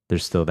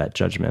still that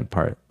judgment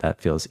part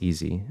that feels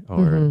easy,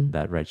 or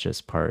that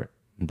righteous part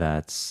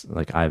that's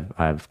like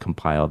I've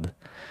compiled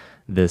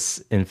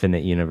this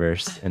infinite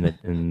universe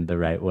in the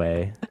right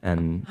way.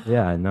 And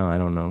I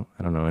don't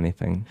know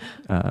anything.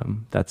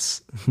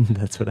 That's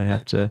what I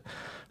have to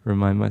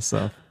remind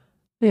myself.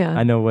 Yeah.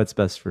 I know what's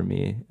best for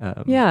me.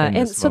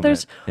 And so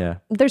moment.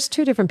 there's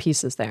two different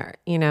pieces there.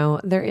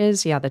 There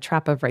is, the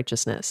trap of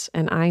righteousness.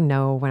 And I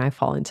know when I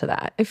fall into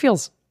that, it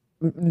feels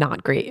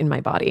not great in my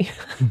body.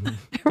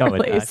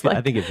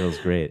 I think it feels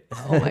great.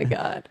 Oh my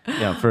God.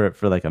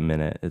 For like a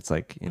minute, it's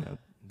like,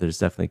 there's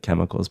definitely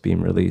chemicals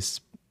being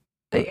released.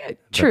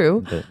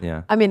 True.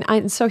 I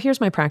mean, so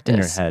here's my practice. In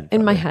your head.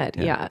 In my head,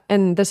 yeah.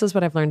 And this is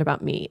what I've learned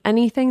about me.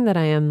 Anything that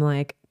I am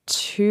like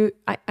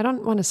I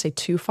don't want to say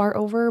too far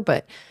over,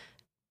 but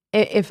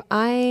if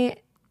think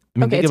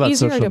about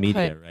social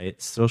media, right?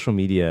 Social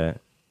media,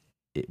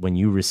 when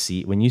you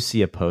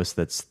see a post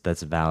that's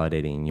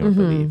validating your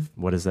belief,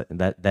 what is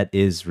that? That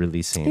is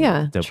releasing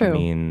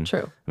dopamine.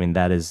 True. I mean,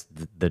 that is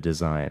the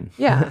design.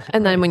 Yeah.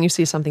 And then when you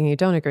see something you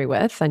don't agree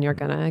with, then you're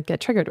going to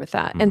get triggered with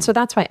that. And so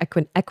that's why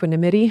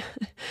equanimity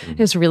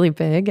is really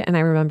big. And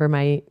I remember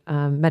my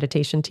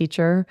meditation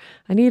teacher,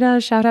 Anita,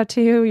 shout out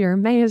to you. You're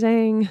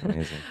amazing.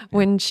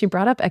 When she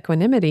brought up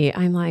equanimity,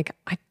 I'm like,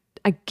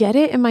 I get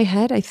it in my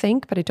head, I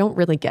think, but I don't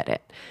really get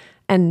it.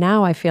 And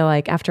now I feel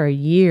like after a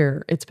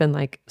year, it's been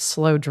like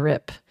slow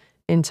drip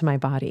into my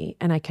body,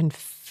 and I can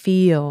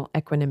feel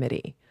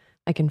equanimity.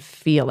 I can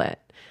feel it.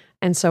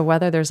 And so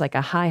whether there's like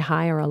a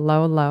high or a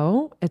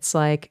low, it's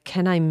like,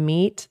 can I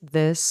meet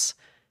this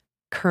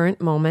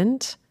current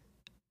moment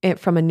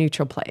from a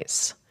neutral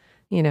place,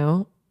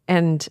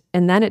 And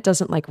then it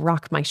doesn't like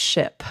rock my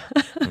ship.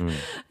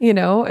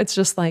 It's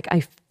just like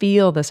I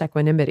feel this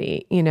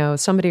equanimity.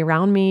 Somebody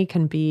around me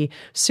can be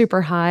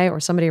super high,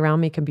 or somebody around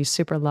me can be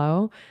super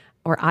low,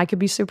 or I could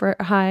be super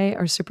high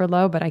or super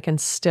low, but I can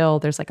still,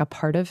 there's like a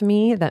part of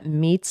me that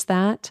meets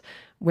that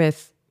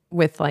with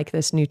like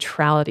this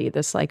neutrality,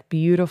 this like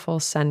beautiful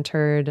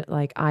centered,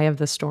 like eye of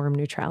the storm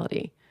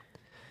neutrality.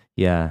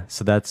 Yeah.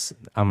 So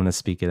I'm going to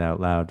speak it out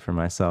loud for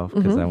myself,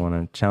 because I want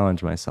to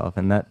challenge myself.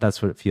 And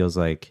that's what it feels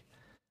like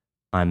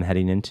I'm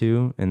heading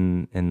into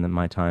in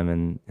my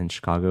time in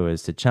Chicago,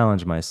 is to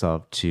challenge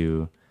myself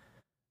to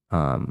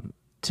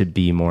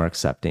be more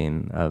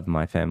accepting of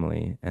my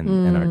family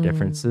and our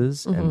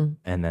differences, and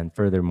then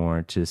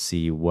furthermore to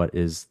see what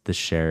is the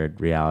shared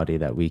reality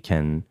that we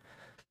can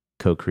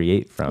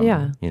co-create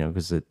from,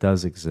 because it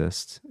does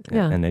exist,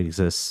 and it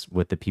exists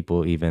with the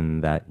people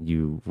even that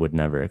you would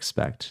never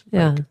expect,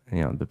 like,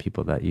 the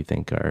people that you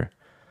think are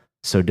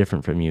so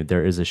different from you.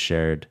 There is a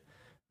shared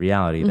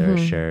reality, there are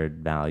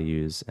shared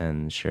values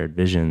and shared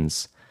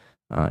visions,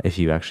 if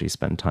you actually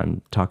spend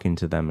time talking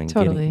to them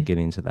and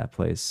getting to that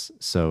place.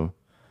 So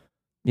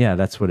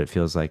that's what it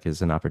feels like,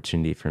 is an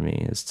opportunity for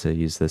me, is to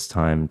use this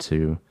time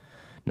to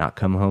not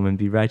come home and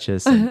be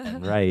righteous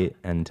and right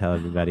and tell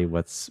everybody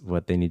what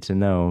they need to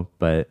know,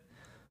 but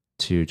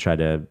to try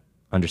to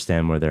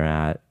understand where they're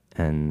at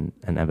and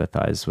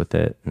empathize with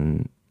it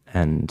and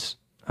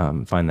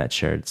find that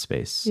shared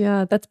space.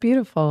 Yeah, that's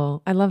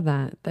beautiful. I love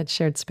that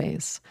shared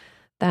space.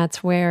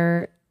 That's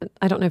where,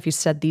 I don't know if you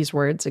said these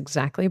words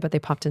exactly, but they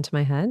popped into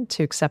my head,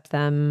 to accept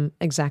them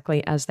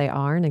exactly as they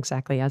are and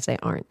exactly as they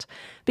aren't.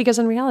 Because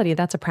in reality,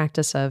 that's a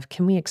practice of,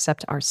 can we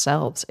accept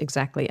ourselves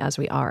exactly as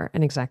we are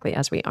and exactly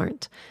as we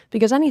aren't?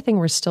 Because anything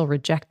we're still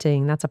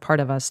rejecting, that's a part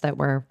of us that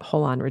we're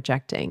whole on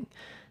rejecting.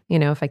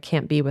 If I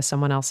can't be with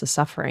someone else's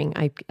suffering,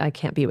 I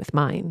can't be with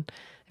mine.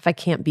 If I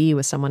can't be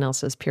with someone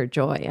else's pure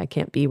joy, I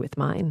can't be with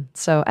mine.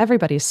 So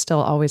everybody's still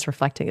always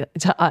reflecting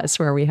to us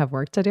where we have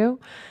work to do.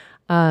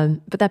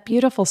 But that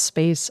beautiful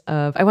space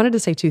of, I wanted to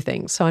say two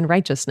things. So in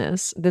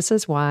righteousness, this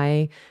is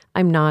why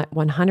I'm not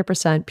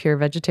 100% pure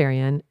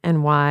vegetarian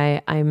and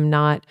why I'm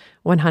not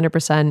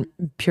 100%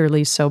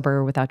 purely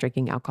sober without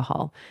drinking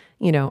alcohol.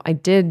 I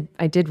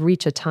did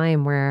reach a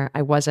time where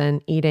I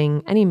wasn't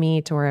eating any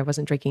meat or I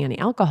wasn't drinking any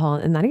alcohol,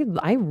 and that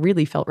I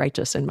really felt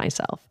righteous in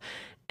myself.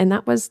 And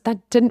that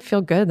didn't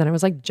feel good. Then I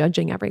was like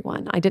judging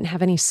everyone. I didn't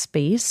have any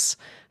space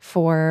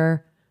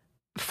for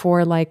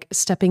like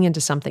stepping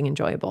into something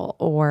enjoyable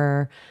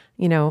or,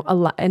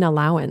 an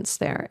allowance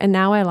there. And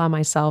now I allow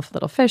myself a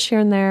little fish here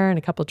and there and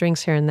a couple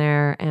drinks here and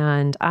there.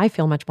 And I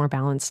feel much more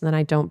balanced. And then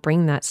I don't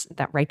bring that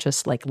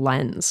righteous like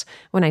lens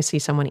when I see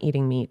someone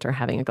eating meat or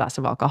having a glass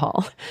of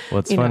alcohol. Well,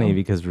 it's funny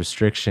because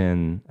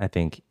restriction, I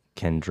think,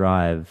 can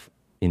drive,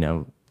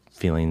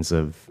 feelings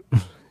of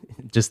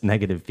just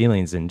negative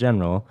feelings in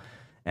general.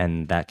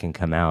 And that can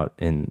come out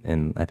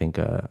in I think,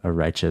 a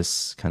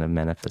righteous kind of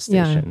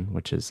manifestation,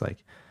 which is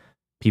like,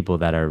 people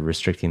that are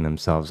restricting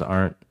themselves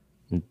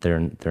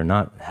they're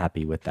not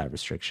happy with that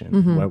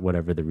restriction,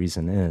 whatever the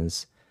reason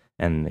is,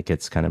 and it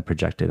gets kind of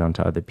projected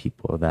onto other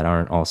people that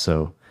aren't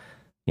also,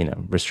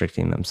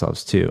 restricting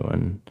themselves too,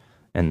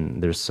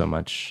 and there's so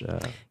much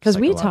because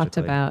we talked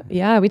about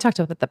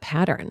the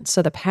pattern.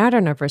 So the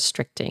pattern of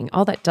restricting,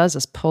 all that does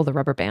is pull the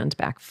rubber band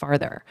back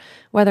farther.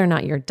 Whether or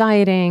not you're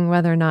dieting,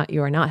 whether or not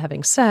you are not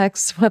having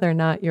sex, whether or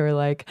not you're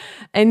like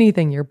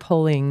anything, you're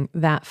pulling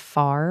that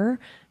far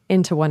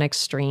into one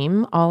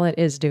extreme, all it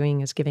is doing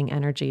is giving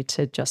energy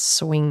to just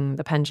swing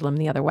the pendulum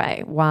the other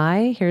way.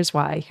 Why? Here's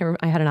why. Here,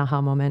 I had an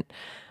aha moment.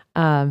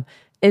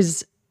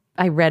 Is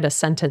I read a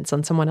sentence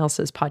on someone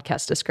else's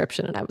podcast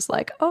description and I was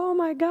like, oh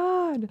my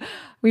God.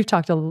 We've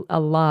talked a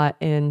lot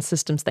in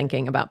systems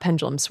thinking about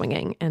pendulum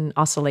swinging and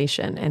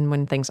oscillation. And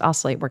when things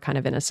oscillate, we're kind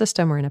of in a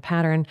system or in a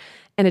pattern.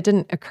 And it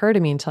didn't occur to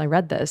me until I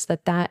read this,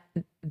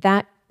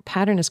 that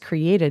pattern is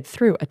created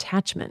through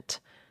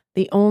attachment.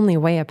 The only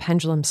way a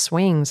pendulum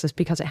swings is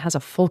because it has a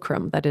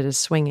fulcrum that it is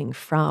swinging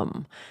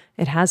from.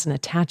 It has an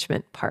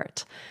attachment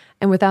part.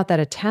 And without that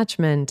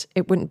attachment,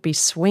 it wouldn't be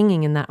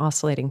swinging in that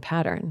oscillating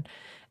pattern.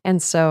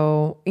 And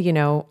so,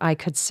 I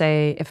could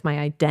say if my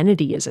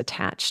identity is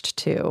attached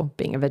to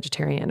being a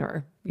vegetarian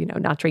or,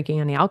 not drinking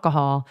any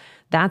alcohol,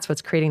 that's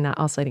what's creating that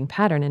oscillating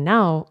pattern. And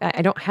now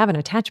I don't have an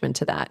attachment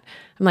to that.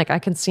 I'm like, I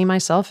can see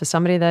myself as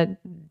somebody that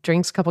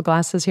drinks a couple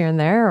glasses here and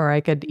there, or I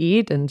could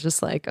eat and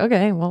just like,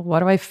 okay, well,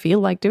 what do I feel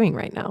like doing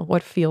right now?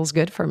 What feels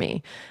good for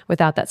me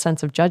without that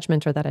sense of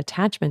judgment or that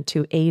attachment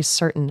to a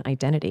certain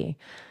identity?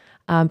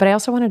 But I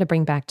also wanted to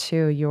bring back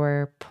to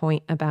your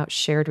point about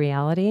shared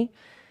reality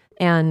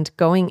and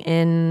going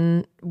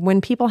in when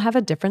people have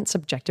a different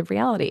subjective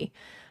reality,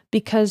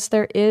 because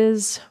there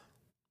is,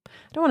 I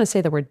don't want to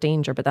say the word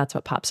danger, but that's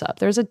what pops up.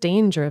 There's a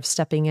danger of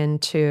stepping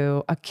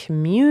into a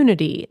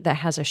community that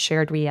has a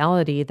shared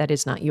reality that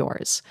is not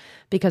yours,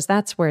 because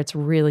that's where it's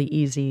really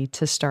easy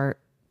to start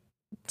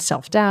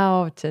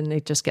self-doubt, and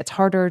it just gets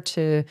harder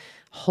to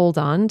hold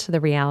on to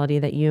the reality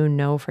that you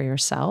know for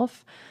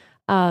yourself.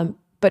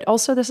 But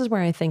also, this is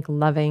where I think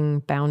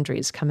loving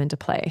boundaries come into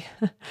play,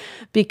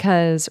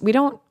 because we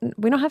don't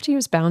have to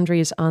use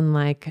boundaries on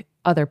like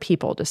other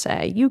people to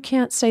say, you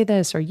can't say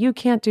this or you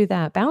can't do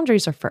that.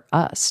 Boundaries are for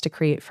us to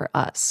create for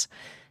us.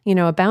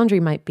 A boundary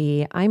might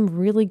be, I'm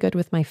really good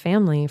with my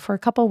family for a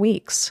couple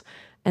weeks,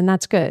 and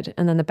that's good.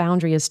 And then the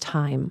boundary is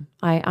time.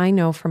 I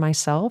know for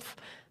myself,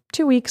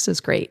 2 weeks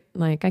is great.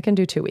 Like I can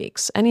do 2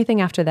 weeks.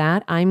 Anything after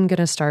that, I'm going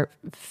to start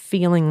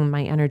feeling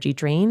my energy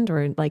drained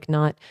or like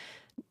not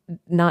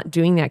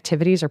doing the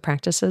activities or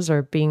practices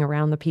or being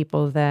around the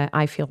people that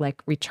I feel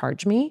like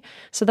recharge me.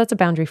 So that's a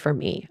boundary for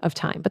me of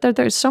time. But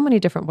there's so many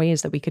different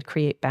ways that we could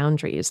create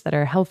boundaries that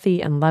are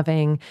healthy and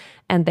loving,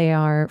 and they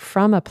are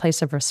from a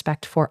place of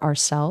respect for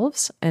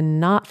ourselves and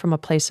not from a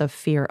place of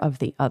fear of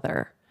the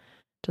other.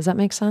 Does that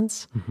make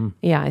sense? Mm-hmm.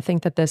 Yeah, I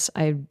think that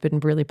I've been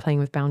really playing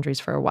with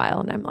boundaries for a while,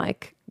 and I'm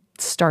like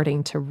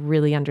starting to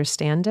really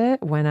understand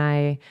it when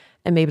I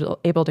am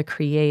able to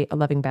create a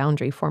loving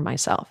boundary for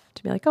myself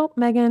to be like, oh,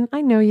 Megan,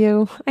 I know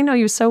you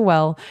so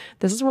well.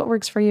 This is what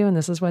works for you and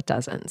this is what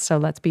doesn't. So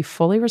let's be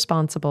fully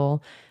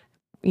responsible,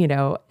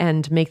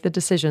 and make the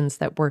decisions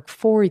that work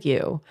for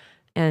you,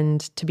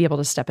 and to be able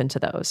to step into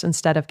those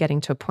instead of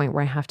getting to a point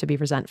where I have to be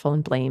resentful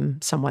and blame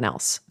someone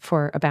else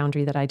for a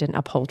boundary that I didn't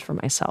uphold for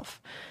myself.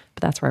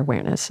 But that's where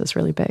awareness is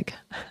really big.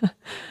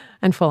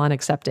 And full on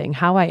accepting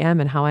how I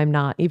am and how I'm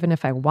not, even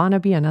if I want to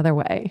be another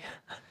way.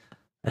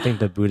 I think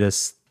the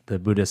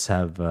Buddhists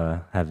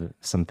have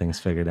some things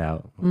figured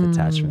out with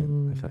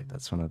attachment. I feel like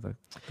that's one of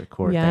the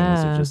core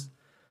things of just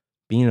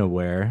being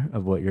aware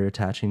of what you're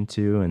attaching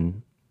to.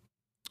 And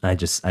I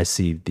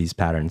see these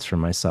patterns for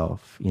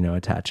myself,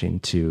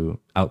 attaching to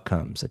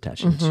outcomes,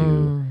 attaching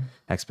to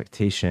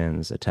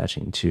expectations,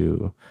 attaching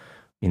to,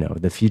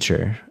 the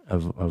future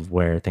of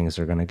where things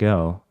are going to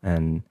go.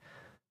 And,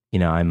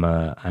 I'm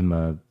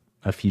a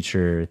a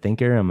future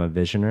thinker. I'm a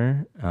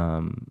visioner.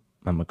 I'm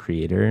a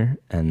creator,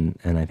 and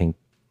I think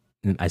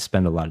I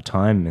spend a lot of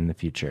time in the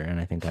future. And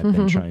I think I've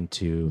been trying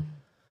to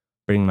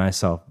bring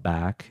myself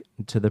back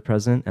to the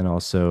present, and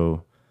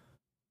also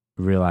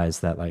realize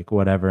that like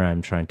whatever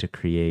I'm trying to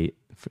create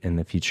in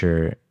the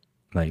future,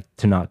 like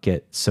to not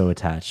get so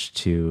attached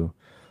to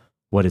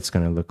what it's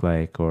going to look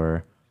like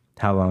or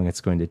how long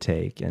it's going to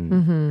take,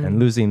 and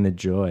losing the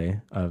joy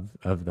of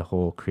the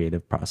whole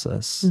creative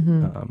process,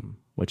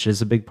 which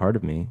is a big part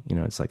of me. You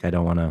know, it's like I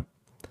don't want to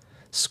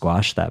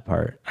squash that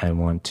part. I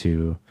want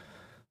to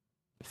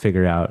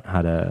figure out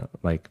how to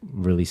like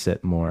release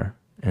it more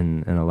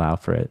and allow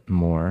for it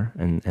more,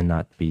 and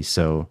not be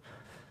so,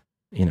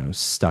 you know,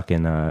 stuck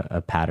in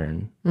a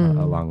pattern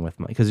along with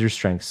because your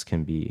strengths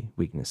can be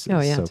weaknesses. Oh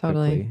yeah, so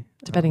totally. Quickly.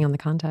 Depending on the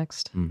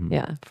context.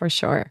 Yeah, for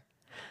sure.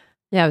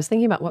 Yeah, I was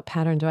thinking about what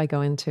pattern do I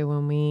go into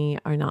when we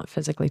are not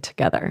physically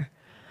together.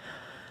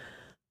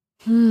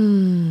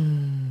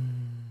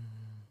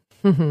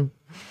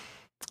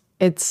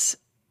 It's,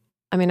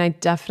 I mean, I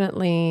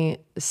definitely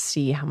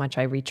see how much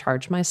I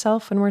recharge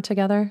myself when we're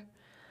together.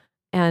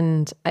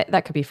 And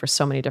that could be for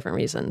so many different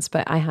reasons,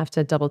 but I have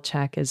to double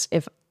check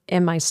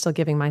am I still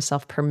giving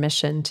myself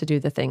permission to do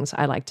the things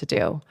I like to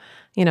do?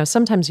 You know,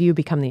 sometimes you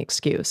become the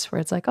excuse where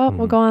it's like, oh,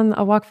 we'll go on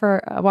a walk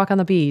on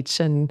the beach,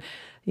 and,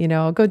 you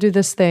know, I'll go do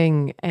this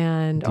thing,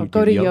 and I'll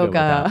go to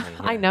yoga. Yeah,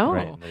 I know.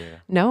 right, yeah.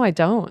 No, I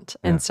don't.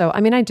 Yeah. And so, I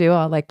mean, I do.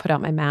 I'll like put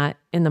out my mat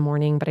in the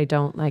morning, but I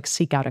don't like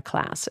seek out a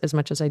class as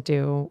much as I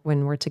do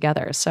when we're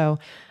together. So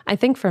I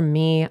think for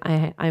me,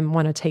 I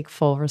want to take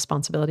full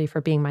responsibility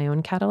for being my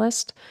own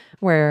catalyst,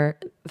 where,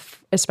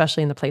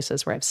 especially in the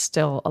places where I've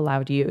still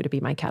allowed you to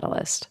be my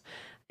catalyst.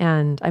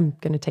 And I'm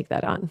going to take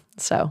that on.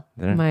 So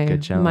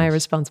my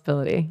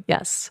responsibility.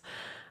 Yes.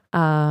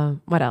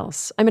 What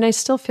else? I mean, I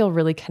still feel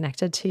really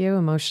connected to you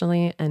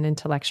emotionally and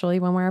intellectually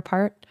when we're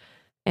apart.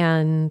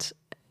 And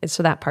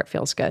so that part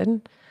feels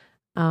good.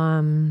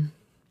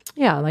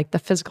 Yeah, like the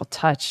physical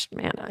touch,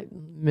 man, I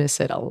miss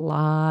it a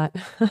lot,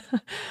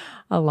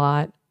 a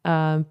lot.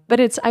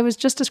 But I was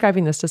just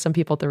describing this to some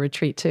people at the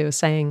retreat too,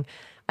 saying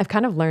I've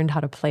kind of learned how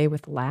to play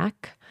with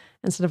lack.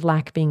 Instead of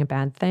lack being a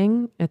bad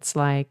thing, it's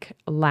like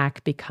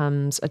lack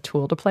becomes a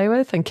tool to play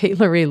with. And Kate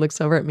Laree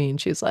looks over at me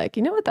and she's like,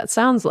 you know what that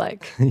sounds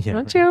like,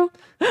 don't you?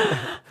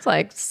 It's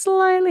like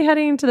slightly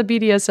heading into the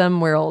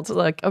BDSM world,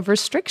 like of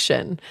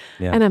restriction.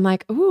 Yeah. And I'm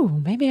like, ooh,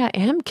 maybe I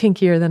am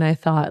kinkier than I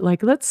thought.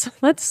 Like, let's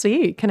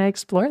see. Can I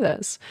explore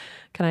this?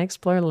 Can I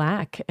explore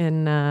lack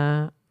in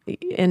a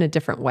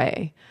different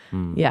way?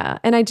 Yeah.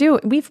 And I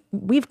do,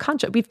 we've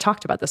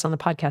talked about this on the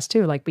podcast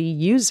too. Like we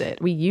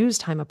use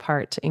time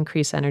apart to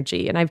increase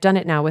energy. And I've done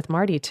it now with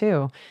Marty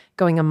too,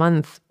 going a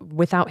month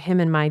without him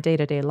in my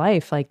day-to-day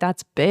life. Like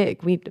that's big.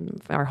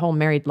 Our whole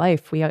married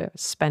life, we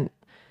spent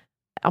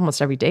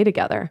almost every day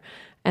together.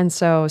 And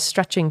so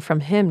stretching from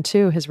him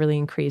too has really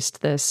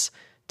increased this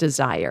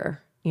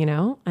desire, you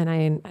know?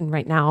 And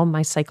right now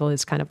my cycle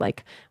is kind of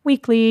like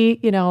weekly,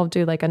 you know, I'll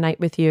do like a night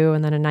with you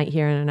and then a night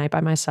here and a night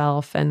by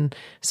myself. And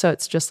so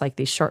it's just like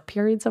these short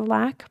periods of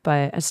lack,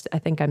 but I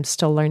think I'm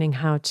still learning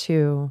how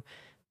to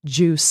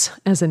juice,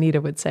 as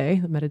Anita would say,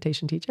 the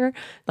meditation teacher,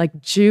 like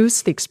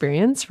juice the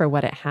experience for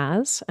what it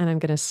has. And I'm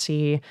going to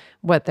see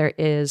what there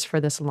is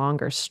for this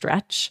longer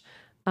stretch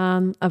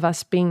of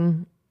us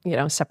being, you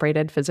know,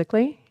 separated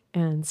physically,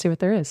 and see what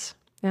there is.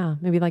 Yeah.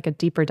 Maybe like a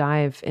deeper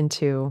dive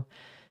into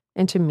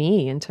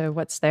me, into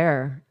what's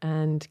there,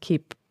 and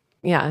keep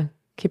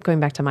going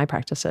back to my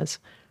practices.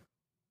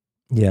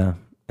 Yeah.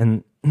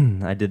 And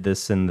I did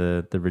this in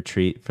the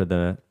retreat for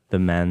the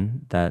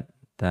men that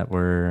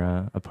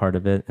were a part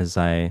of it, as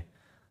I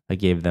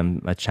gave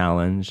them a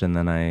challenge, and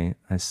then I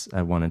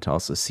wanted to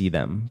also see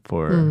them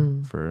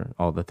for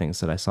all the things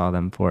that I saw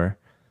them for.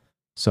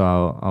 So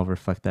I'll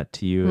reflect that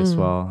to you as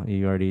well.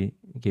 You already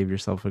gave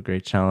yourself a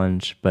great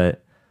challenge,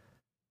 but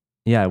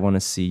yeah, I want to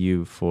see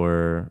you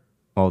for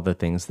all the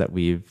things that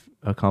we've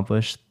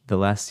accomplished the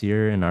last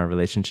year in our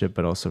relationship,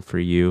 but also for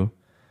you.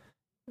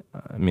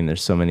 I mean,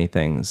 there's so many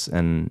things,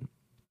 and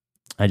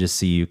I just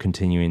see you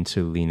continuing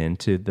to lean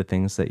into the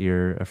things that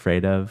you're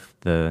afraid of,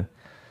 the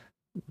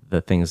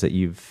things that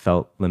you've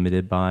felt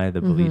limited by,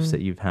 the beliefs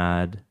that you've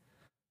had,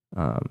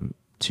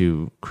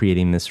 to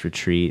creating this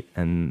retreat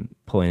and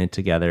pulling it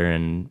together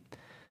and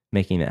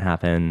making it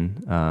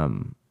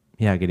happen.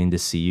 Getting to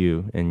see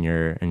you in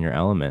your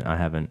element. I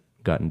haven't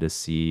gotten to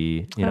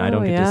see, I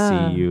don't get to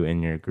see you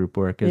in your group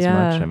work as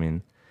much. I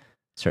mean,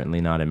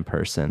 certainly not in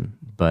person,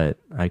 but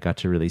I got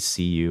to really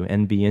see you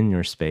and be in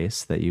your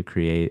space that you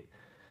create.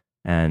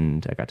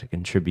 And I got to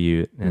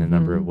contribute in a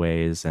number of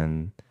ways.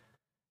 And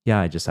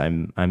yeah,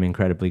 I'm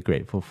incredibly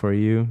grateful for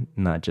you,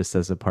 not just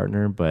as a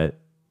partner, but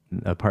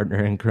a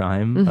partner in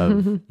crime.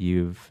 Of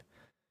you've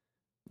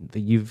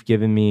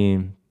given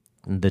me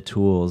the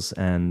tools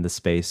and the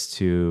space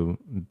to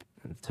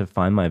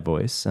find my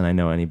voice. And I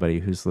know anybody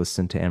who's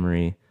listened to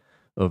Amory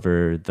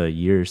over the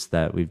years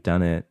that we've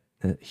done it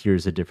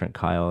hears a different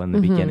Kyle in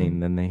the beginning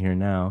than they hear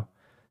now.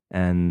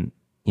 And,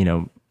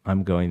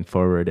 I'm going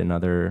forward in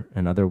other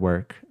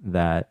work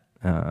that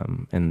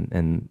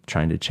and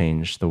trying to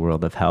change the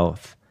world of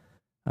health.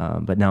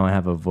 But now I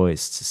have a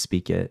voice to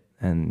speak it,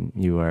 and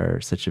you are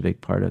such a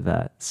big part of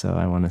that. So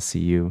I want to see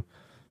you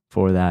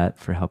for that,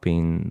 for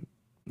helping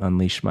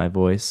unleash my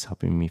voice,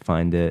 helping me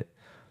find it,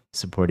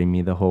 supporting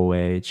me the whole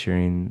way,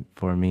 cheering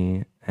for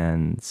me.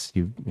 And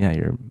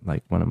you're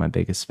like one of my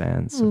biggest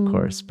fans, of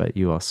course, but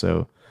you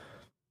also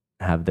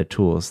have the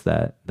tools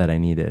that I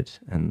needed.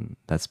 And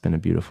that's been a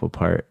beautiful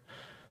part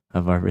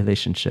of our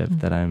relationship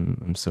that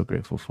I'm so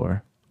grateful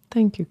for.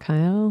 Thank you,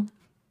 Kyle.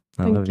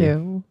 Thank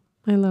you.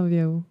 I love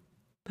you.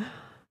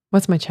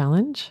 What's my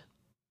challenge?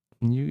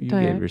 You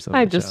gave yourself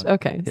I a just,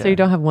 challenge. okay. Yeah. So you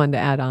don't have one to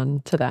add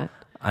on to that.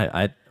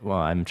 Well,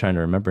 I'm trying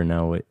to remember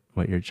now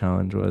what your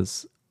challenge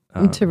was.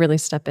 To really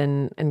step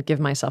in and give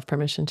myself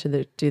permission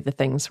to do the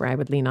things where I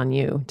would lean on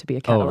you to be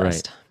a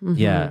catalyst. Oh, right.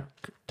 Yeah,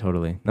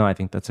 totally. No, I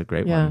think that's a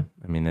great Yeah. one.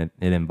 I mean, it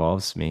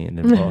involves me. It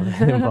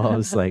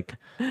involves like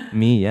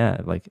me. Yeah.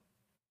 Like,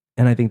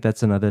 and I think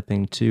that's another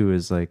thing too,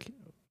 is like,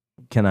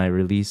 can I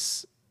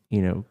release,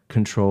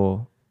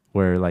 control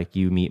where like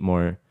you meet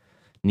more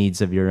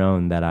needs of your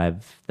own that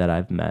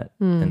I've met,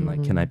 and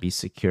like, can I be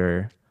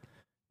secure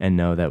and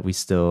know that we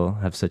still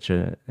have such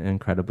an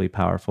incredibly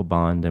powerful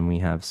bond, and we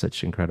have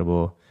such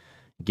incredible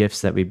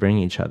gifts that we bring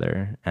each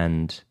other,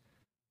 and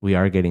we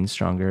are getting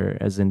stronger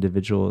as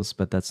individuals,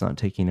 but that's not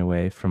taking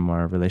away from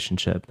our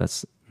relationship.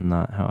 That's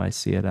not how I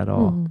see it at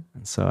all.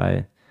 And so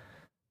I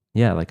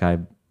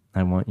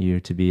want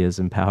you to be as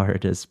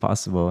empowered as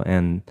possible,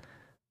 and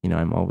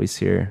I'm always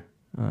here.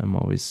 I'm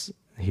always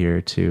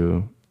here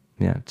to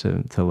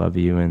love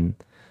you and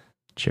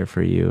cheer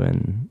for you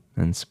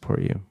and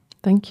support you.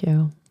 Thank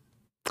you.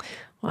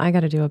 Well, I got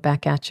to do it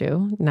back at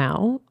you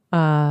now.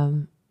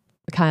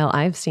 Kyle,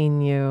 I've seen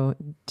you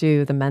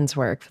do the men's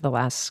work for the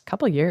last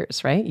couple of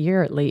years, right?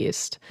 Year at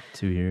least.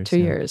 2 years. 2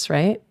 years,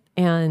 right?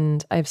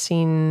 And I've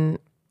seen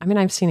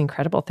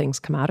incredible things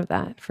come out of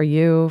that for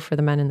you, for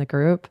the men in the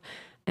group.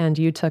 And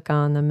you took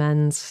on the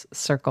men's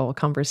circle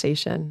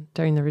conversation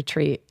during the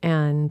retreat.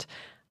 And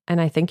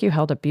I think you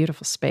held a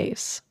beautiful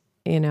space,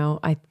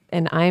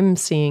 I'm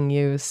seeing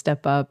you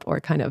step up or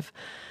kind of,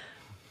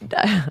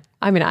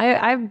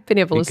 I've been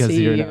able to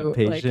see you're you. Not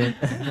patient.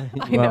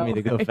 Like, you want me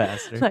to go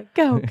faster. Like,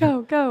 go.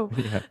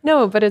 Yeah.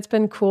 No, but it's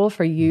been cool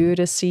for you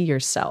to see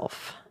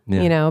yourself,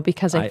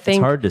 because I think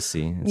it's hard to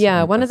see.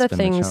 One of the that's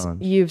been things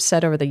challenge. you've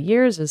said over the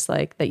years is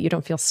like that you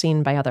don't feel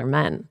seen by other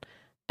men.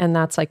 And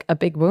that's like a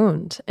big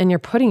wound. And you're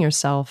putting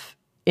yourself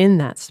in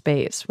that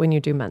space when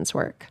you do men's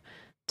work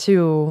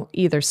to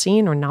either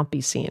seen or not be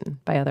seen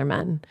by other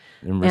men.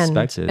 And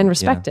respected. And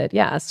respected,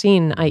 yeah.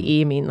 Seen,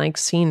 i.e. mean like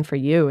seen for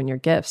you and your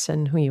gifts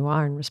and who you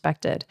are and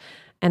respected.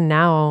 And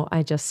now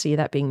I just see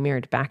that being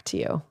mirrored back to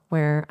you,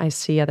 where I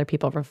see other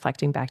people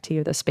reflecting back to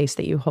you the space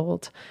that you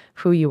hold,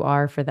 who you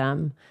are for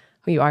them,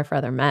 who you are for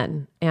other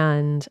men,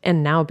 and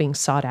now being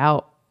sought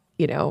out,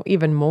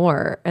 even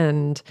more,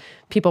 and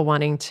people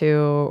wanting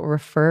to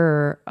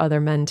refer other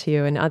men to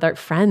you and other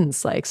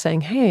friends, like saying,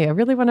 "Hey, I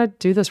really want to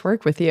do this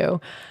work with you."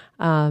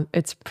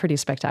 It's pretty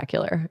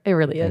spectacular. It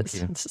really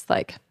is. It's just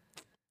like,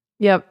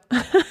 yep.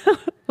 I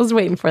was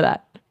waiting for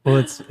that.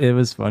 Well, it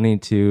was funny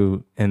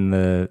too in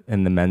the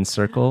men's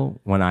circle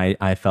when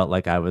I felt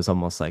like I was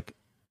almost like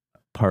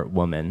part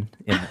woman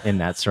in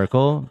that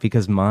circle,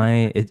 because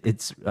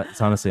it's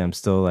honestly, I'm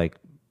still like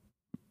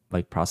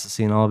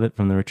processing all of it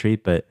from the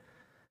retreat, but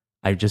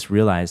I just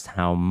realized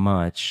how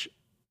much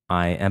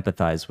I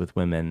empathize with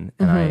women,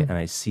 and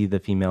I see the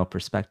female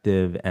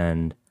perspective,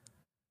 and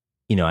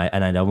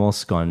I'd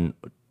almost gone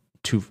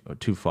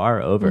too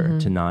far over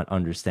to not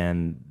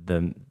understand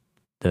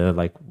the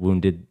like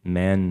wounded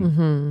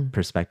man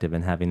perspective,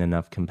 and having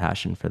enough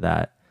compassion for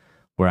that,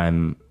 where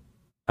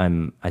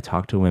I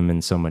talk to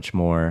women so much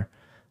more,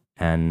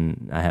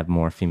 and I have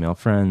more female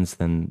friends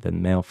than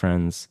male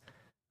friends.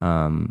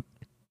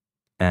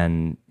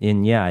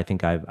 I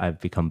think I've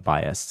become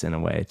biased in a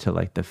way to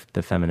like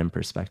the feminine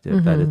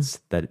perspective,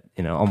 that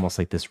almost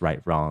like this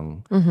right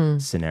wrong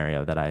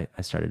scenario that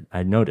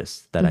I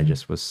noticed that I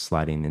just was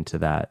sliding into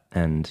that.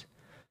 And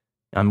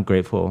I'm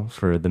grateful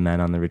for the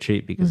men on the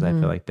retreat, because I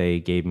feel like they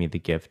gave me the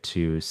gift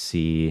to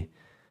see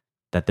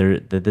that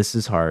this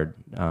is hard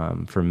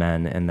for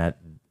men, and that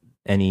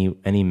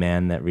any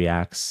man that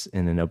reacts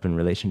in an open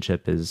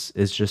relationship is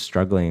just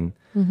struggling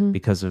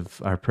because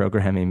of our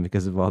programming,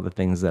 because of all the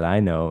things that I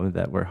know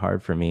that were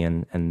hard for me,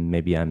 and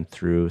maybe I'm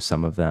through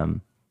some of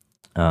them.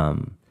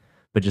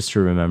 But just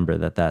to remember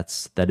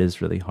that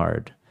is really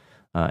hard.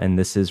 And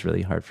this is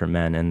really hard for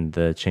men, and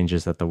the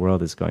changes that the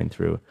world is going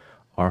through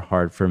are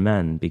hard for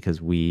men, because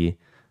we,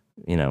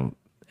 and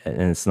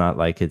it's not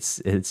like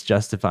it's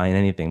justifying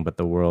anything, but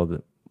the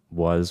world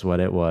was what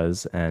it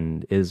was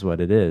and is what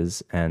it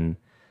is. And,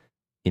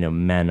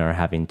 men are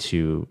having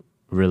to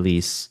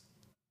release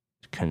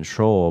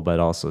control, but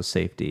also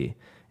safety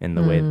in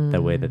the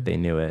way that they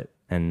knew it.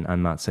 And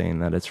I'm not saying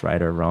that it's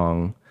right or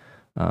wrong,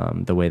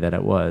 the way that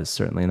it was,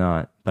 certainly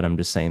not. But I'm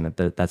just saying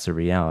that that's a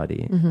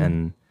reality.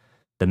 And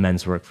the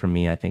men's work for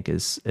me, I think,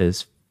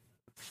 is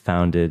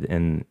founded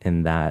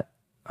in that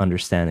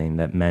understanding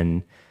that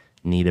men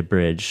need a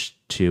bridge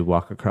to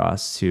walk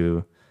across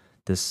to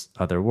this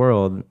other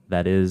world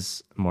that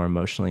is more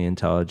emotionally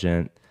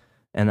intelligent.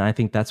 And I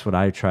think that's what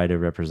I try to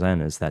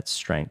represent, is that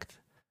strength,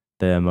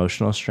 the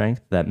emotional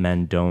strength that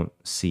men don't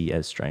see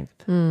as strength.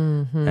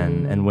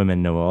 And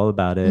women know all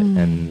about it,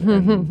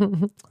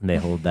 and they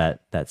hold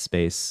that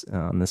space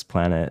on this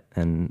planet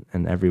and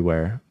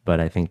everywhere. But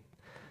I think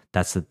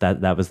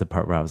that was the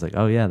part where I was like,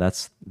 oh yeah,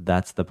 that's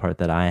the part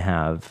that I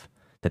have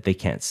that they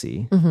can't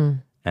see.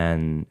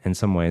 And in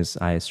some ways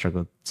I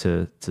struggle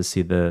to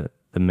see the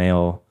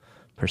male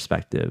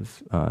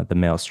perspective, the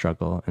male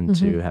struggle, and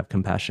to have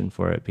compassion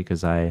for it,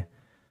 because I'm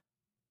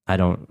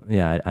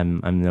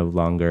no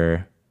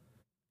longer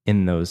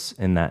in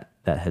that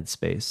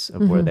headspace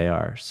of where they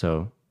are.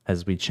 So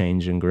as we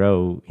change and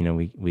grow,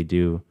 we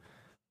do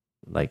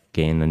like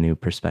gain a new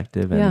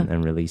perspective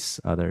and release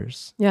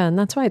others. Yeah. And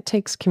that's why it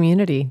takes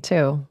community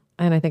too.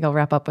 And I think I'll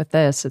wrap up with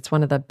this. It's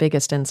one of the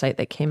biggest insight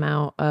that came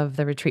out of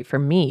the retreat for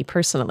me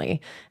personally,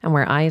 and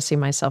where I see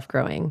myself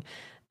growing,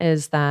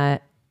 is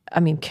that,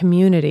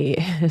 community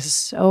is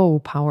so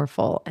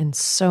powerful and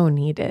so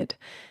needed.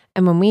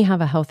 And when we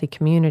have a healthy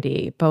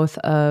community, both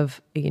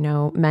of,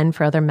 men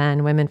for other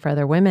men, women for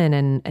other women,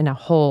 and a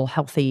whole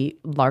healthy,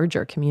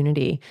 larger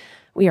community,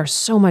 we are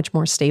so much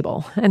more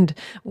stable. And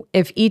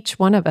if each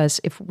one of us,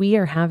 if we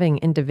are having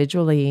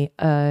individually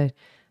a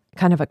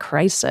kind of a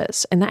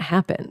crisis, and that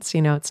happens,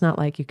 it's not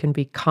like you can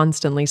be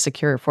constantly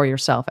secure for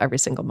yourself every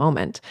single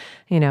moment.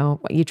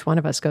 Each one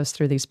of us goes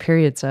through these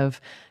periods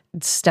of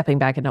stepping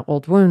back into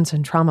old wounds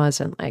and traumas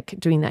and like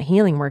doing that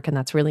healing work. And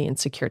that's really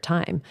insecure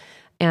time.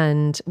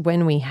 And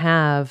when we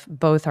have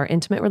both our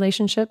intimate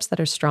relationships that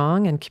are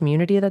strong and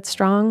community that's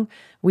strong,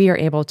 we are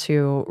able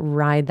to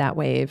ride that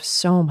wave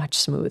so much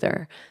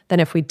smoother than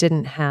if we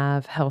didn't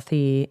have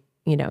healthy,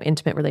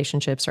 intimate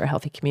relationships or a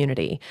healthy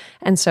community.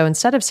 And so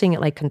instead of seeing it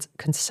like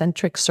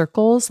concentric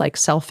circles, like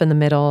self in the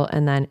middle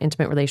and then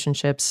intimate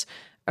relationships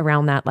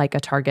around that, like a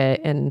target,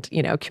 and,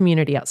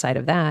 community outside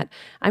of that,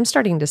 I'm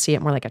starting to see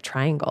it more like a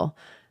triangle.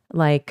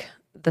 Like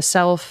the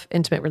self,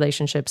 intimate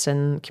relationships,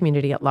 and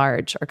community at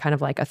large are kind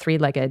of like a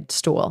three-legged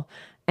stool.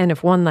 And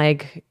if one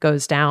leg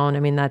goes down,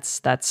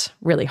 that's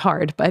really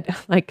hard. But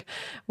like,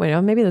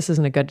 maybe this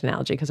isn't a good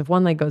analogy, because if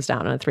one leg goes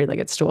down on a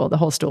three-legged stool, the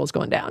whole stool is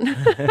going down.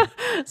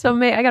 So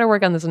I got to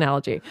work on this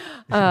analogy.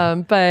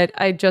 But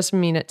I just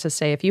mean it to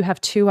say, if you have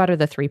 2 out of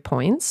the 3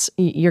 points,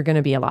 you're going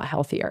to be a lot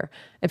healthier.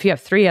 If you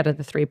have 3 out of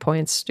the 3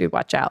 points, dude,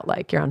 watch out.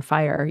 Like, you're on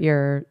fire.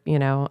 You're,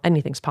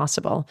 anything's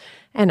possible.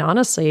 And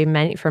honestly,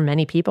 for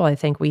many people, I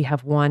think we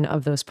have 1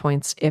 of those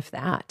points, if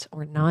that,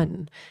 or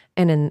none.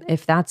 And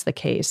if that's the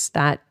case,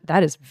 that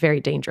is very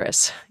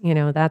dangerous.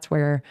 That's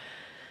where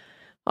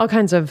all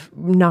kinds of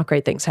not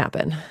great things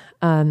happen.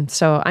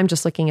 So I'm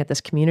just looking at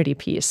this community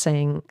piece,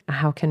 saying,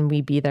 how can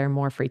we be there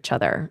more for each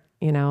other?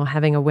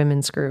 Having a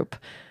women's group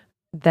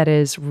that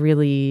is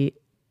really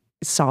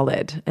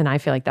solid. And I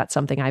feel like that's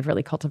something I've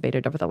really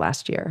cultivated over the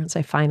last year.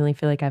 So I finally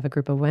feel like I have a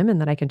group of women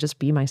that I can just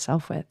be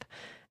myself with.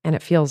 And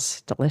it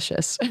feels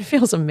delicious. It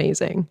feels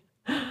amazing.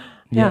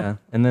 Yeah.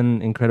 And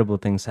then incredible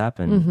things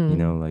happen.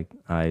 Like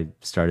I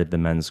started the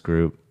men's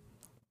group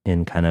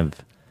in kind of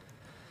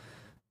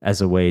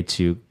as a way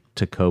to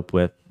cope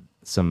with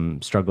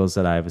some struggles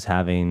that I was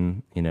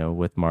having,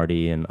 with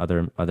Marty and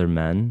other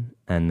men.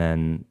 And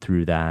then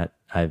through that,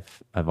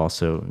 I've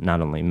also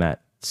not only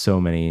met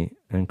so many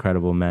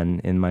incredible men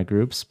in my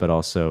groups, but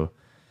also,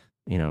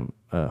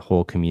 a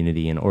whole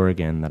community in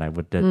Oregon that I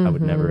would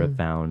never have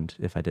found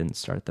if I didn't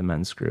start the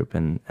men's group.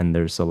 And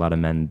there's a lot of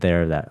men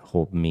there that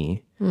hold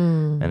me.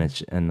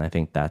 And I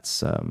think that's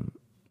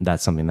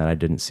something that I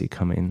didn't see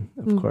coming.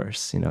 Of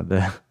course,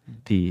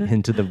 the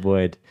Into the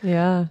Void.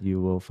 Yeah, you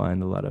will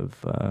find a lot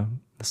of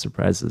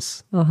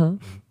surprises. I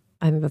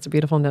think that's a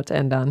beautiful note to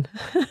end on.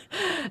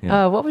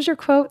 What was your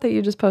quote that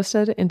you just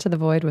posted? Into the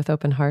void with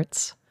open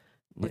hearts,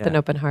 with an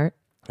open heart.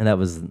 And that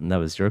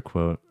was your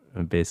quote,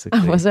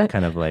 basically. Was it?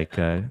 Kind of like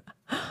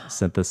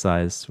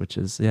synthesized, which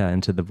is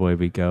into the void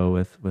we go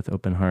with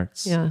open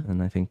hearts. Yeah,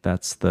 and I think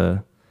that's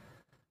the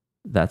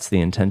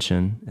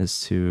intention,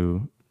 is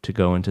to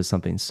go into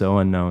something so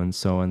unknown,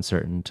 so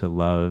uncertain, to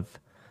love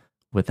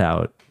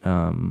without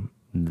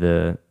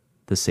the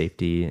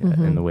safety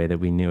in the way that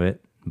we knew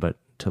it, but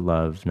to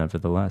love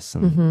nevertheless,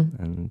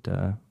 and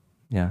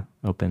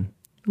open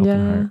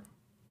heart.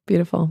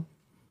 Beautiful.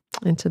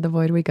 Into the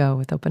void we go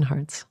with open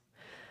hearts.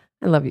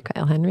 I love you,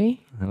 Kyle Henry.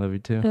 I love you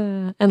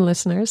too. And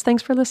listeners,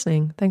 thanks for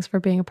listening. Thanks for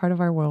being a part of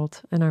our world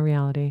and our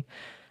reality.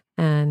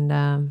 And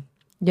I'm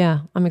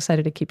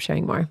excited to keep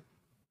sharing more.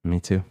 Me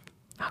too.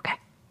 Okay.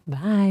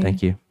 Bye.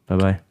 Thank you.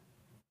 Bye-bye.